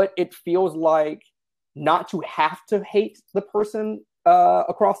 what it feels like not to have to hate the person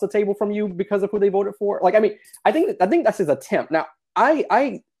across the table from you because of who they voted for. Like, I mean, I think that's his attempt. Now,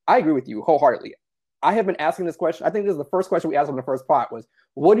 I agree with you wholeheartedly. I have been asking this question. I think this is the first question we asked on the first pot was,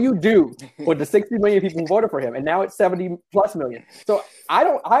 what do you do with the 60 million people who voted for him? And now it's 70 plus million. So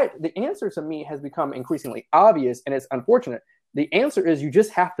the answer to me has become increasingly obvious, and it's unfortunate. The answer is you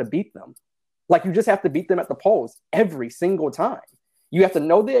just have to beat them. Like, you just have to beat them at the polls every single time. You have to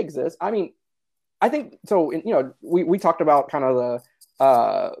know they exist. I mean, I think so. We talked about kind of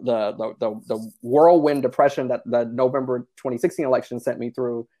the whirlwind depression that the November 2016 election sent me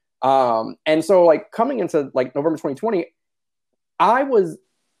through. And so, like, coming into like November 2020, I was,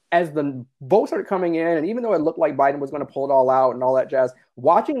 as the votes started coming in, and even though it looked like Biden was going to pull it all out and all that jazz,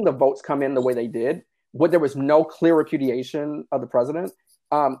 watching the votes come in the way they did, there was no clear repudiation of the president.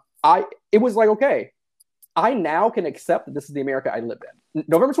 It was like, okay, I now can accept that this is the America I lived in.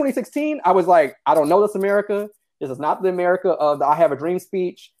 November 2016, I was like, I don't know this America. This is not the America of the I Have a Dream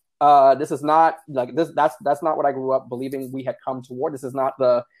speech. This is not like this. That's not what I grew up believing we had come toward. This is not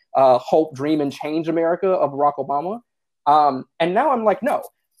the hope, dream, and change America of Barack Obama. And now I'm like, no,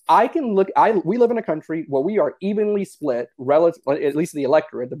 I can look. We live in a country where we are evenly split, at least the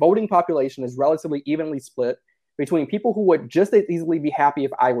electorate. The voting population is relatively evenly split between people who would just as easily be happy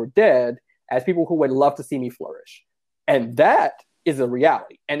if I were dead as people who would love to see me flourish. And that is a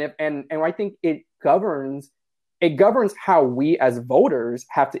reality. And I think it governs how we as voters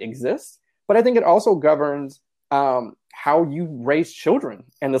have to exist. But I think it also governs how you raise children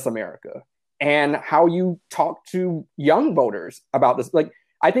in this America and how you talk to young voters about this. Like,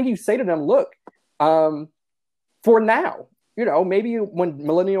 I think you say to them, look, for now, maybe when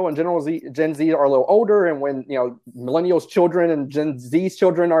Millennial and Gen Z are a little older, and when, Millennials' children and Gen Z's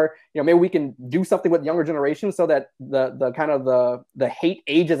children are, maybe we can do something with younger generations so that the kind of the hate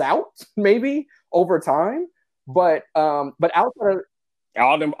ages out maybe over time. But outside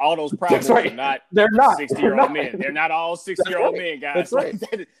of all those problems right. they're not 60-year-old men. They're not all 60-year-old men, guys. That's right.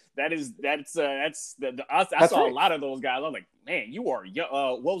 I saw a lot of those guys. I was like, man, you are young.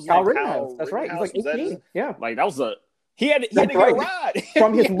 What was Kyle that? Rittenhouse. That's right. He's like 18. Yeah. Like, that was he had to get a ride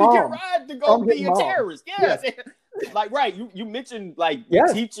from his mom. Get a ride to go be a terrorist. Yes. Like, right. You mentioned like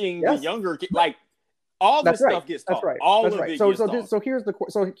teaching the younger kids, like all this stuff gets taught. That's right. All of it gets taught. So here's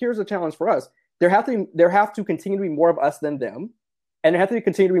the challenge for us. There have to continue to be more of us than them, and there have to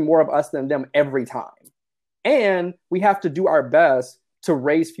continue to be more of us than them every time. And we have to do our best to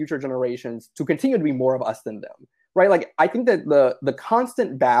raise future generations to continue to be more of us than them, right? Like, I think that the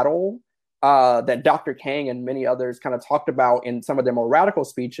constant battle that Dr. King and many others kind of talked about in some of their more radical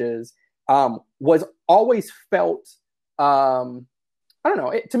speeches was always felt, I don't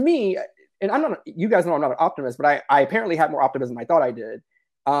know, to me, and you guys know I'm not an optimist, but I apparently had more optimism than I thought I did.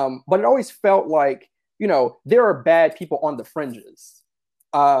 But it always felt like, there are bad people on the fringes.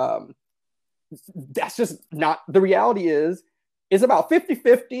 That's just not, the reality is, it's about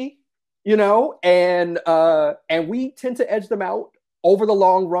 50-50, and we tend to edge them out over the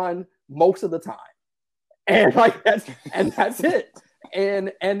long run most of the time. And like that's it.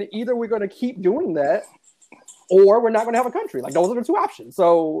 And either we're going to keep doing that or we're not going to have a country. Like, those are the two options.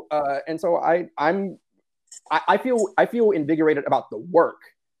 So I feel invigorated about the work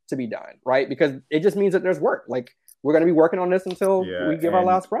to be done, right? Because it just means that there's work. Like, we're going to be working on this until we give our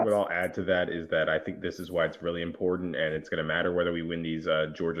last breath. What I'll add to that is that I think this is why it's really important, and it's going to matter whether we win these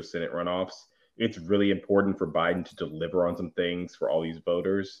Georgia Senate runoffs. It's really important for Biden to deliver on some things for all these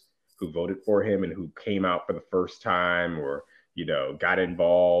voters who voted for him and who came out for the first time, or, got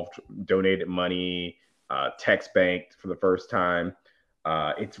involved, donated money, text banked for the first time.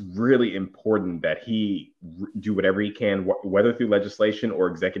 It's really important that he do whatever he can, whether through legislation or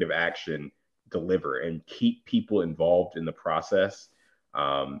executive action, deliver and keep people involved in the process,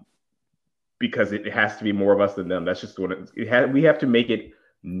 because it has to be more of us than them. That's just what we have to make it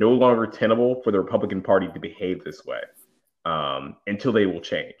no longer tenable for the Republican Party to behave this way until they will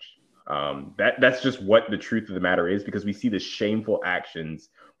change. That's just what the truth of the matter is, because we see the shameful actions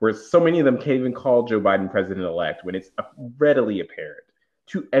where so many of them can't even call Joe Biden president-elect when it's readily apparent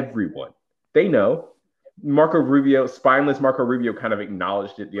to everyone. They know. Spineless Marco Rubio kind of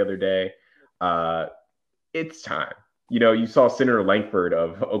acknowledged it the other day. It's time. You saw Senator Langford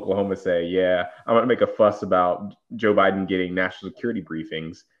of Oklahoma say, yeah, I'm going to make a fuss about Joe Biden getting national security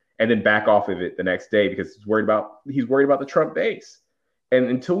briefings, and then back off of it the next day because he's worried about the Trump base. And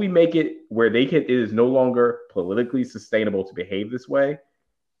until we make it where it is no longer politically sustainable to behave this way,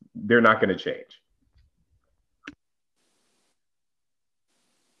 they're not going to change.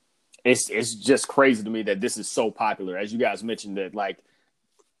 It's just crazy to me that this is so popular. As you guys mentioned, that like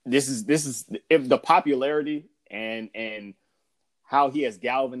this is if the popularity and how he has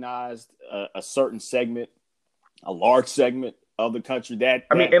galvanized a certain segment, a large segment of the country.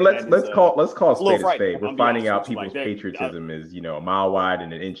 Let's call spade a spade. We're finding out people's patriotism is, a mile wide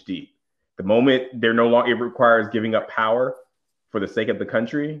and an inch deep. The moment they're no longer, it requires giving up power for the sake of the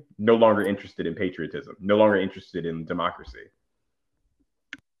country, no longer interested in patriotism, no longer interested in democracy.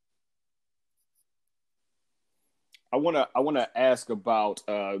 I want to ask about,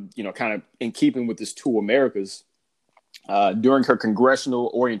 kind of in keeping with this Two Americas, during her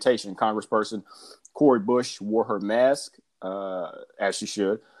congressional orientation, Congressperson Cori Bush wore her mask, as she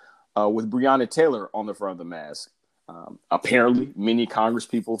should, with Breonna Taylor on the front of the mask. Apparently, many Congress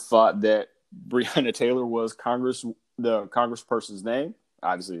people thought that Breonna Taylor was the Congressperson's name.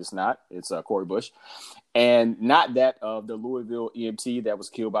 Obviously, it's not. It's Cori Bush. And not that of the Louisville EMT that was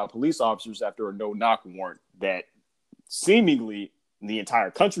killed by police officers after a no-knock warrant that seemingly the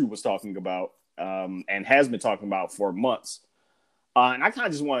entire country was talking about and has been talking about for months. And I kind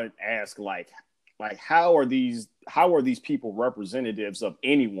of just want to ask, like how are these people representatives of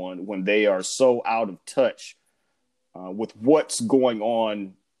anyone when they are so out of touch with what's going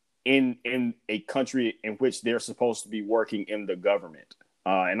on in a country in which they're supposed to be working in the government?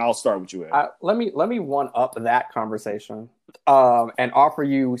 And I'll start with you, Ed. Let me one up that conversation and offer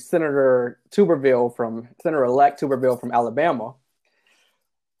you Senator Elect Tuberville from Alabama,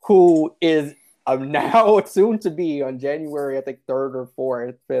 who is now soon to be on January, I think 3rd or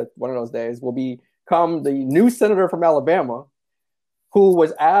 4th, 5th, one of those days, will become the new senator from Alabama, who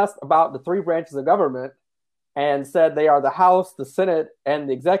was asked about the 3 branches of government and said they are the House, the Senate, and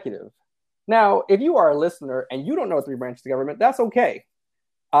the executive. Now, if you are a listener and you don't know 3 branches of government, that's okay.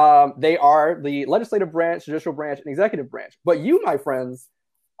 They are the legislative branch, judicial branch, and executive branch. But you, my friends,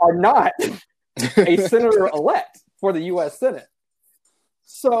 are not a senator-elect for the U.S. Senate.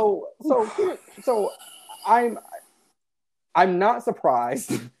 So I'm not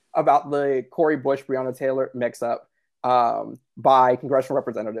surprised about the Cori Bush Breonna Taylor mix-up by congressional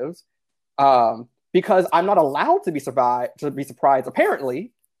representatives because I'm not allowed to be surprised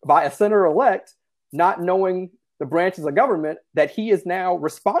apparently by a senator-elect not knowing the branches of government that he is now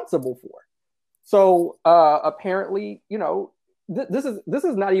responsible for. So apparently, this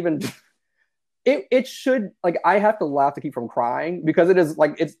is not even. It should, like, I have to laugh to keep from crying because it is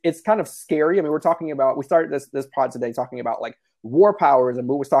like it's kind of scary. I mean, we started this pod today talking about like war powers, and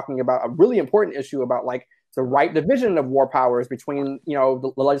Boo was talking about a really important issue about like the right division of war powers between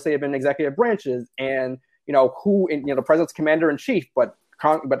the legislative and executive branches, and who the president's commander in chief, but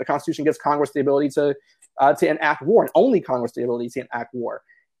the Constitution gives Congress the ability to enact war, and only Congress the ability to enact war.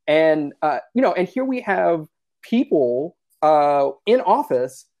 And and here we have people in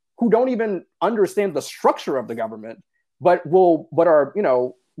office who don't even understand the structure of the government, but will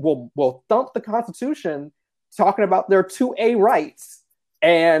thump the Constitution, talking about their 2A rights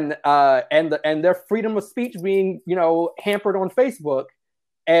and their freedom of speech being hampered on Facebook,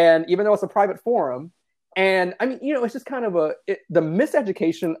 and even though it's a private forum. And I mean, it's just kind of the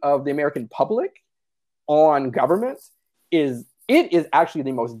miseducation of the American public on government is actually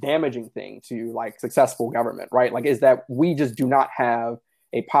the most damaging thing to like successful government, right? Like, is that we just do not have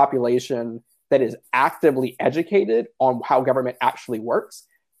a population that is actively educated on how government actually works.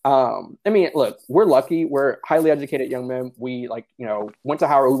 I mean, look, we're lucky. We're highly educated young men. We went to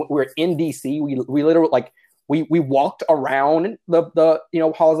Howard. We're in DC. We literally we walked around the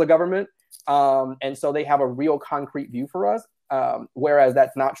halls of government. And so they have a real concrete view for us. Whereas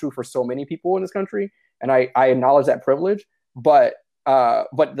that's not true for so many people in this country. And I acknowledge that privilege, but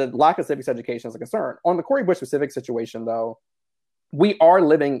the lack of civics education is a concern. On the Cori Bush specific situation, though, we are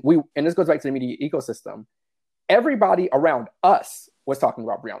living, and this goes back to the media ecosystem. Everybody around us was talking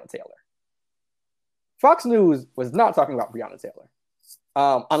about Breonna Taylor. Fox News was not talking about Breonna Taylor,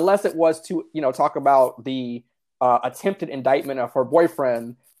 unless it was to talk about the attempted indictment of her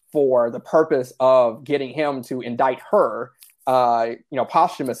boyfriend for the purpose of getting him to indict her,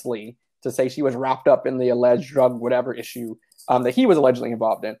 posthumously, to say she was wrapped up in the alleged drug whatever issue that he was allegedly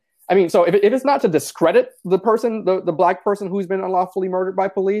involved in. I mean, so if it's not to discredit the person, the black person who's been unlawfully murdered by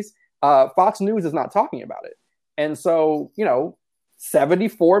police, Fox News is not talking about it. And so,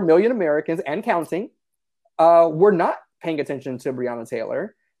 74 million Americans and counting were not paying attention to Breonna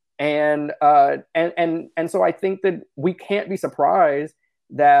Taylor. And so I think that we can't be surprised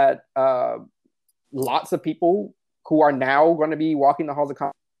that lots of people who are now going to be walking the halls of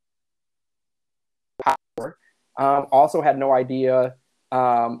power, also had no idea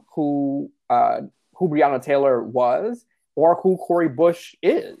who Breonna Taylor was or who Cori Bush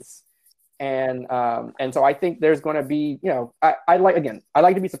is. And so I think there's going to be, I like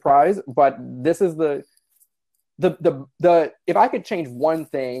to be surprised, but this is the if I could change one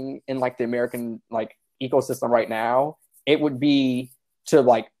thing in like the American like ecosystem right now, it would be to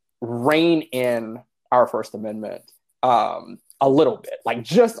like rein in our First Amendment a little bit, like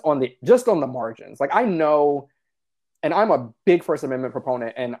just on the margins. Like I know, and I'm a big First Amendment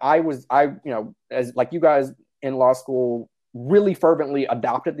proponent, and I as like you guys in law school really fervently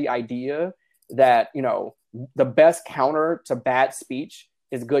adopted the idea that the best counter to bad speech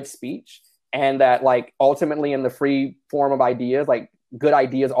is good speech, and that like ultimately in the free form of ideas, like good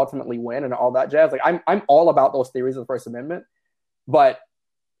ideas ultimately win and all that jazz. Like I'm all about those theories of the First Amendment, but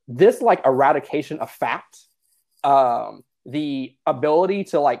this like eradication of fact, the ability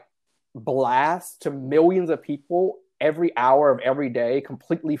to like blast to millions of people every hour of every day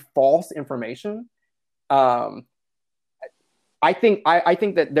completely false information, I think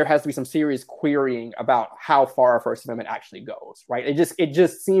that there has to be some serious querying about how far First Amendment actually goes, right? It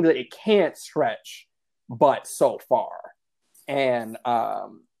just seems that it can't stretch but so far. And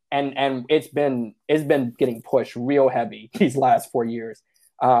it's been getting pushed real heavy these last 4 years.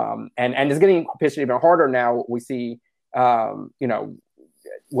 And it's getting pushed even harder now. We see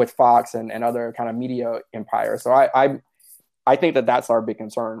with Fox and other kind of media empires. So I think that that's our big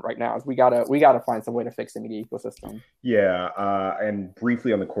concern right now. Is we gotta find some way to fix the media ecosystem. Yeah, and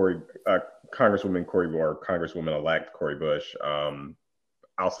briefly on the Congresswoman-elect Cori Bush.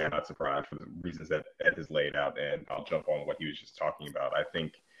 I'll say I'm not surprised for the reasons that Ed has laid out, and I'll jump on what he was just talking about. I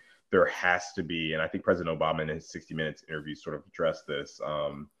think there has to be, and I think President Obama in his 60 Minutes interview sort of addressed this.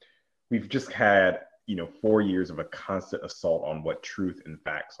 We've just had 4 years of a constant assault on what truth and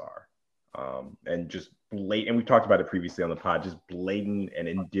facts are. And just blatant, and we talked about it previously on the pod, just blatant and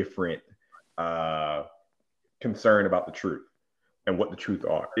indifferent concern about the truth and what the truth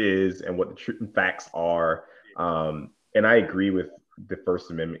is and what the truth and facts are. And I agree with the First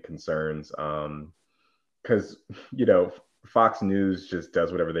Amendment concerns because Fox News just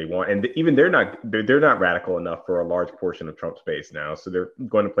does whatever they want, and even they're not radical enough for a large portion of Trump's base now. So they're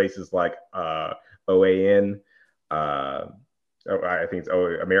going to places like OAN. I think it's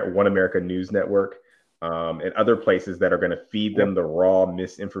One America News Network, and other places that are going to feed them the raw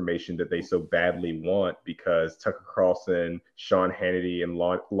misinformation that they so badly want because Tucker Carlson, Sean Hannity, and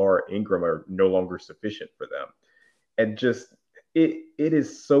Laura Ingraham are no longer sufficient for them. And just it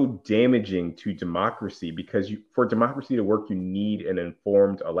is so damaging to democracy because for democracy to work, you need an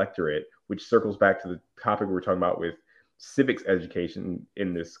informed electorate, which circles back to the topic we were talking about with civics education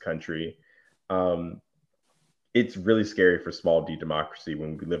in this country. It's really scary for small d democracy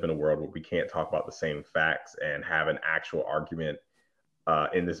when we live in a world where we can't talk about the same facts and have an actual argument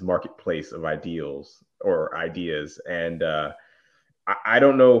in this marketplace of ideals or ideas. And I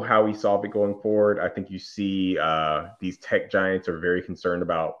don't know how we solve it going forward. I think you see these tech giants are very concerned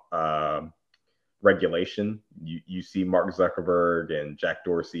about regulation. You see Mark Zuckerberg and Jack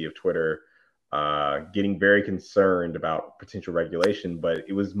Dorsey of Twitter getting very concerned about potential regulation, but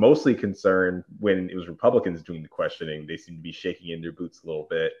it was mostly concerned when it was Republicans doing the questioning. They seem to be shaking in their boots a little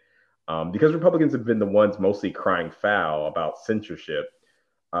bit because Republicans have been the ones mostly crying foul about censorship,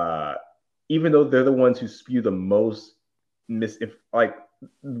 even though they're the ones who spew the most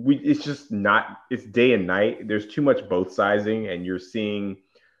it's just not, it's day and night. There's too much both siding, and you're seeing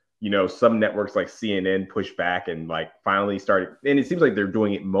some networks like CNN push back and like finally started, and it seems like they're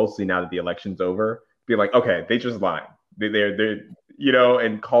doing it mostly now that the election's over, be like, okay, they just lied. They're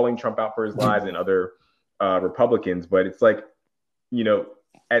and calling Trump out for his lies and other Republicans. But it's like,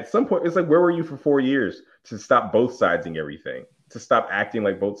 at some point, it's like, where were you for 4 years to stop both siding everything, to stop acting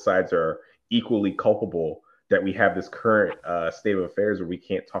like both sides are equally culpable, that we have this current state of affairs where we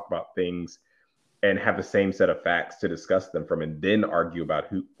can't talk about things and have the same set of facts to discuss them from, and then argue about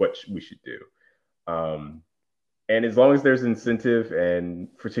what we should do. And as long as there's incentive and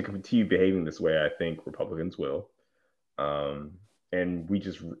to continue behaving this way, I think Republicans will. And we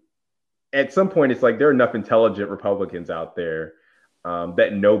just, at some point, it's like there are enough intelligent Republicans out there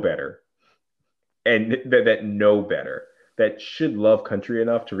that know better, and that know better, that should love country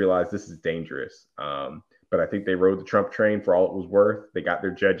enough to realize this is dangerous. But I think they rode the Trump train for all it was worth. They got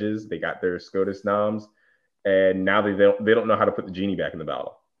their judges, they got their SCOTUS noms, and now they don't know how to put the genie back in the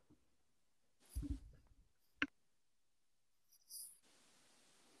bottle.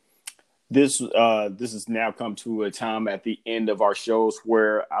 This has now come to a time at the end of our shows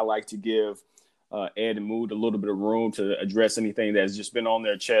where I like to give Ed and Mood a little bit of room to address anything that's just been on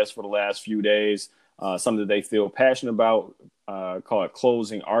their chest for the last few days, something that they feel passionate about. Call it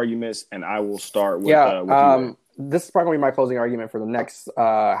closing arguments, and I will start with you. This is probably my closing argument for the next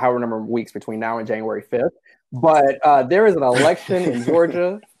however number of weeks between now and January 5th. But there is an election in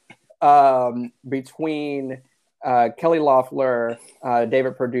Georgia between Kelly Loeffler,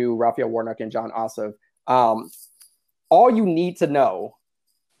 David Perdue, Raphael Warnock, and Jon Ossoff. All you need to know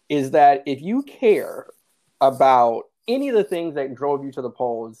is that if you care about any of the things that drove you to the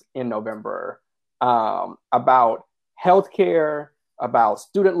polls in November, about healthcare, about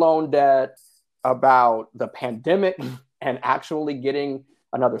student loan debt, about the pandemic and actually getting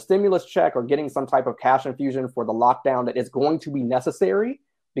another stimulus check or getting some type of cash infusion for the lockdown that is going to be necessary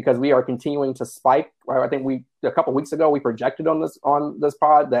because we are continuing to spike. I think a couple of weeks ago we projected on this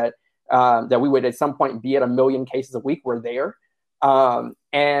pod that we would at some point be at 1 million cases a week. We're there.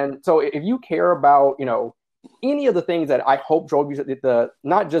 And so if you care about, any of the things that I hope drove you to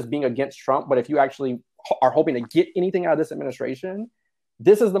not just being against Trump, but if you actually are hoping to get anything out of this administration,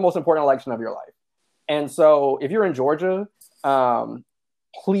 this is the most important election of your life. And so if you're in Georgia,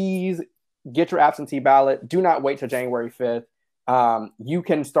 please get your absentee ballot. Do not wait till January 5th. You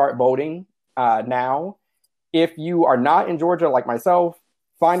can start voting now. If you are not in Georgia, like myself,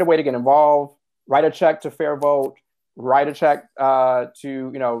 find a way to get involved. Write a check to Fair Vote. Write a check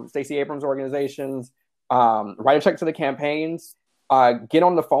to Stacey Abrams organizations. Write a check to the campaigns. Get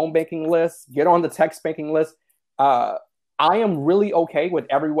on the phone banking list. Get on the text banking list. I am really okay with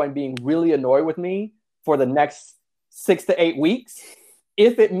everyone being really annoyed with me for the next 6 to 8 weeks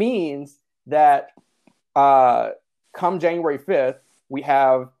if it means that come January 5th, we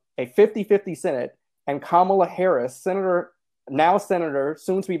have a 50-50 Senate and Kamala Harris, Senator,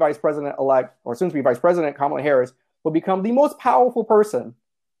 soon to be Vice President-elect, or soon to be Vice President Kamala Harris, will become the most powerful person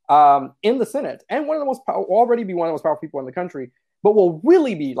in the Senate and already be one of the most powerful people in the country, but will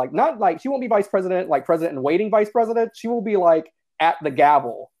really be she won't be vice president, like president in waiting vice president. She will be like at the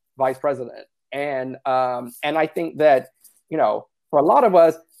gavel vice president. And I think that, for a lot of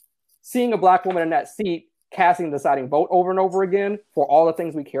us, seeing a Black woman in that seat, casting the deciding vote over and over again for all the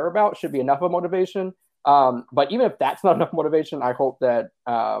things we care about should be enough of motivation. But even if that's not enough motivation, I hope that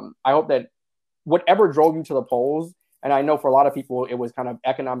whatever drove you to the polls, and I know for a lot of people, it was kind of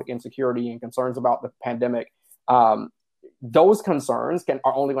economic insecurity and concerns about the pandemic. Those concerns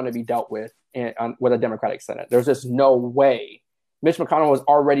are only going to be dealt with with a Democratic Senate. There's just no way. Mitch McConnell has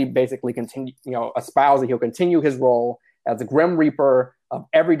already basically espoused that he'll continue his role as the Grim Reaper of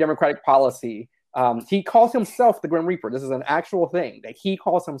every Democratic policy. He calls himself the Grim Reaper. This is an actual thing that he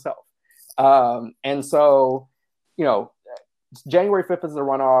calls himself. And so, January 5th is the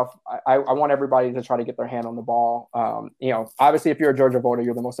runoff. I want everybody to try to get their hand on the ball. Obviously, if you're a Georgia voter,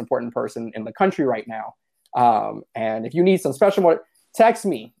 you're the most important person in the country right now. And if you need some special text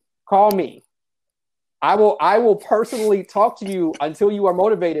me, call me. I will personally talk to you until you are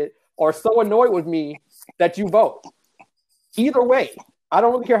motivated or so annoyed with me that you vote. Either way, I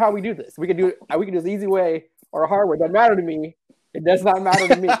don't really care how we do this. We can do the easy way or a hard way. It doesn't matter to me. It does not matter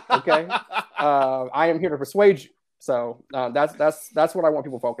to me. Okay. I am here to persuade you. So that's what I want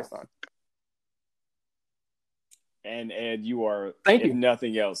people focused on. And Ed, you are, thank you. If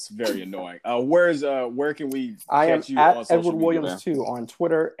nothing else, very annoying. Where can we catch you at on social Edward media, Williams 2 on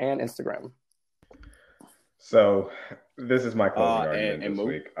Twitter and Instagram. So this is my closing argument this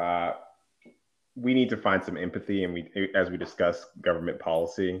week. We need to find some empathy, and as we discuss government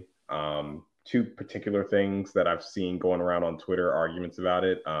policy, two particular things that I've seen going around on Twitter, arguments about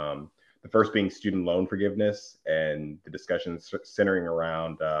it. The first being student loan forgiveness, and the discussions centering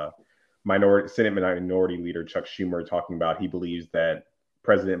around Senate Minority Leader Chuck Schumer talking about he believes that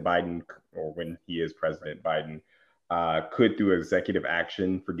President Biden, or when he is President Biden, could, through executive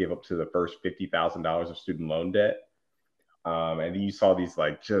action, forgive up to the first $50,000 of student loan debt. And you saw these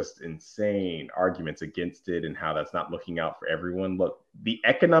just insane arguments against it and how that's not looking out for everyone. Look, the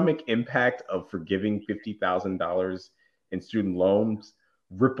economic impact of forgiving $50,000 in student loans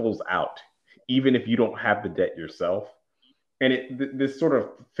ripples out, even if you don't have the debt yourself. And this sort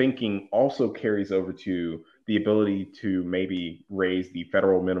of thinking also carries over to the ability to maybe raise the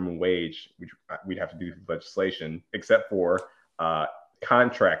federal minimum wage, which we'd have to do through legislation, except for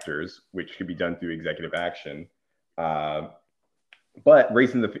contractors, which could be done through executive action. But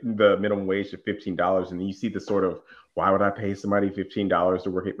raising the minimum wage to $15, and then you see the sort of, why would I pay somebody $15 to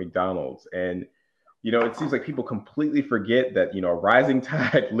work at McDonald's? And, it seems like people completely forget that, a rising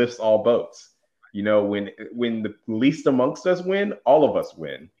tide lifts all boats. When the least amongst us win, all of us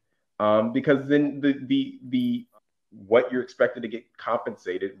win. Because then the what you're expected to get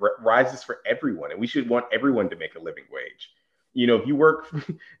compensated rises for everyone. And we should want everyone to make a living wage. You know, if you work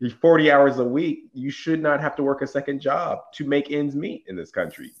 40 hours a week, you should not have to work a second job to make ends meet in this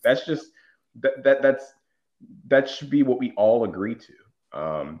country. That's just that should be what we all agree to.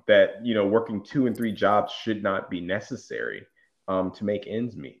 That, you know, working 2 and 3 jobs should not be necessary to make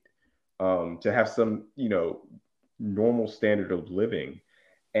ends meet, to have some, you know, normal standard of living.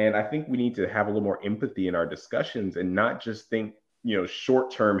 And I think we need to have a little more empathy in our discussions and not just think, you know,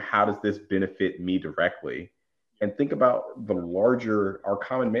 short term, how does this benefit me directly? And think about the larger, our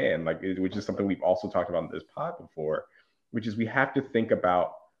common man, like, which is something we've also talked about in this pod before, which is we have to think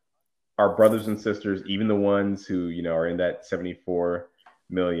about our brothers and sisters, even the ones who, you know, are in that 74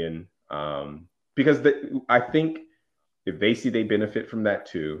 million, because I think if they see they benefit from that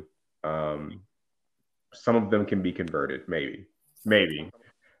too, some of them can be converted, maybe.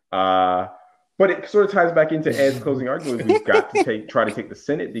 But it sort of ties back into Ed's closing argument. We've got to try to take the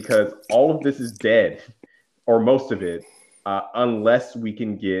Senate, because all of this is dead, or most of it, unless we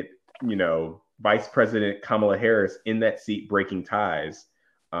can get, you know, Vice President Kamala Harris in that seat breaking ties.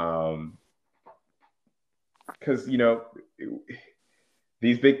 Because, you know,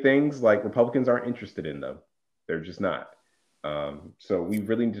 these big things, like, Republicans aren't interested in them. They're just not. So we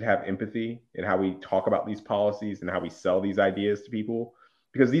really need to have empathy in how we talk about these policies and how we sell these ideas to people,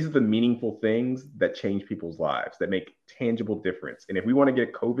 because these are the meaningful things that change people's lives, that make tangible difference. And if we want to get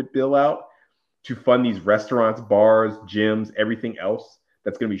a COVID bill out to fund these restaurants, bars, gyms, everything else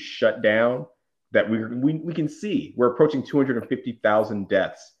that's going to be shut down, that we can see we're approaching 250,000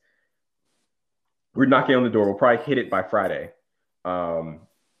 deaths. We're knocking on the door. We'll probably hit it by Friday.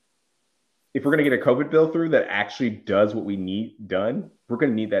 If we're going to get a COVID bill through that actually does what we need done, we're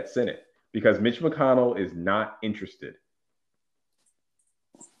going to need that Senate, because Mitch McConnell is not interested.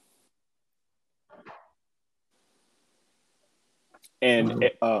 And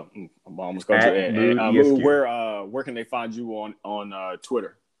I'm almost going to Mood, where can they find you on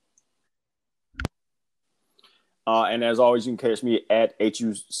Twitter? And as always, you can catch me at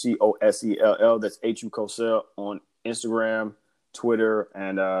HUCOSELL. That's HUCOSELL on Instagram, Twitter,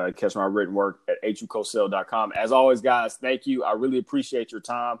 and catch my written work at HUCOSELL.com. As always, guys, thank you. I really appreciate your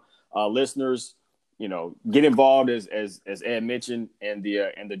time. Listeners, you know, get involved as Ed mentioned in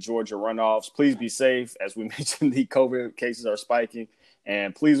the Georgia runoffs. Please be safe. As we mentioned, the COVID cases are spiking,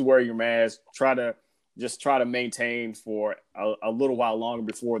 and please wear your mask. Try to maintain for a little while longer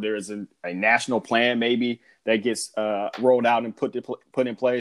before there is a national plan maybe that gets rolled out and put in place.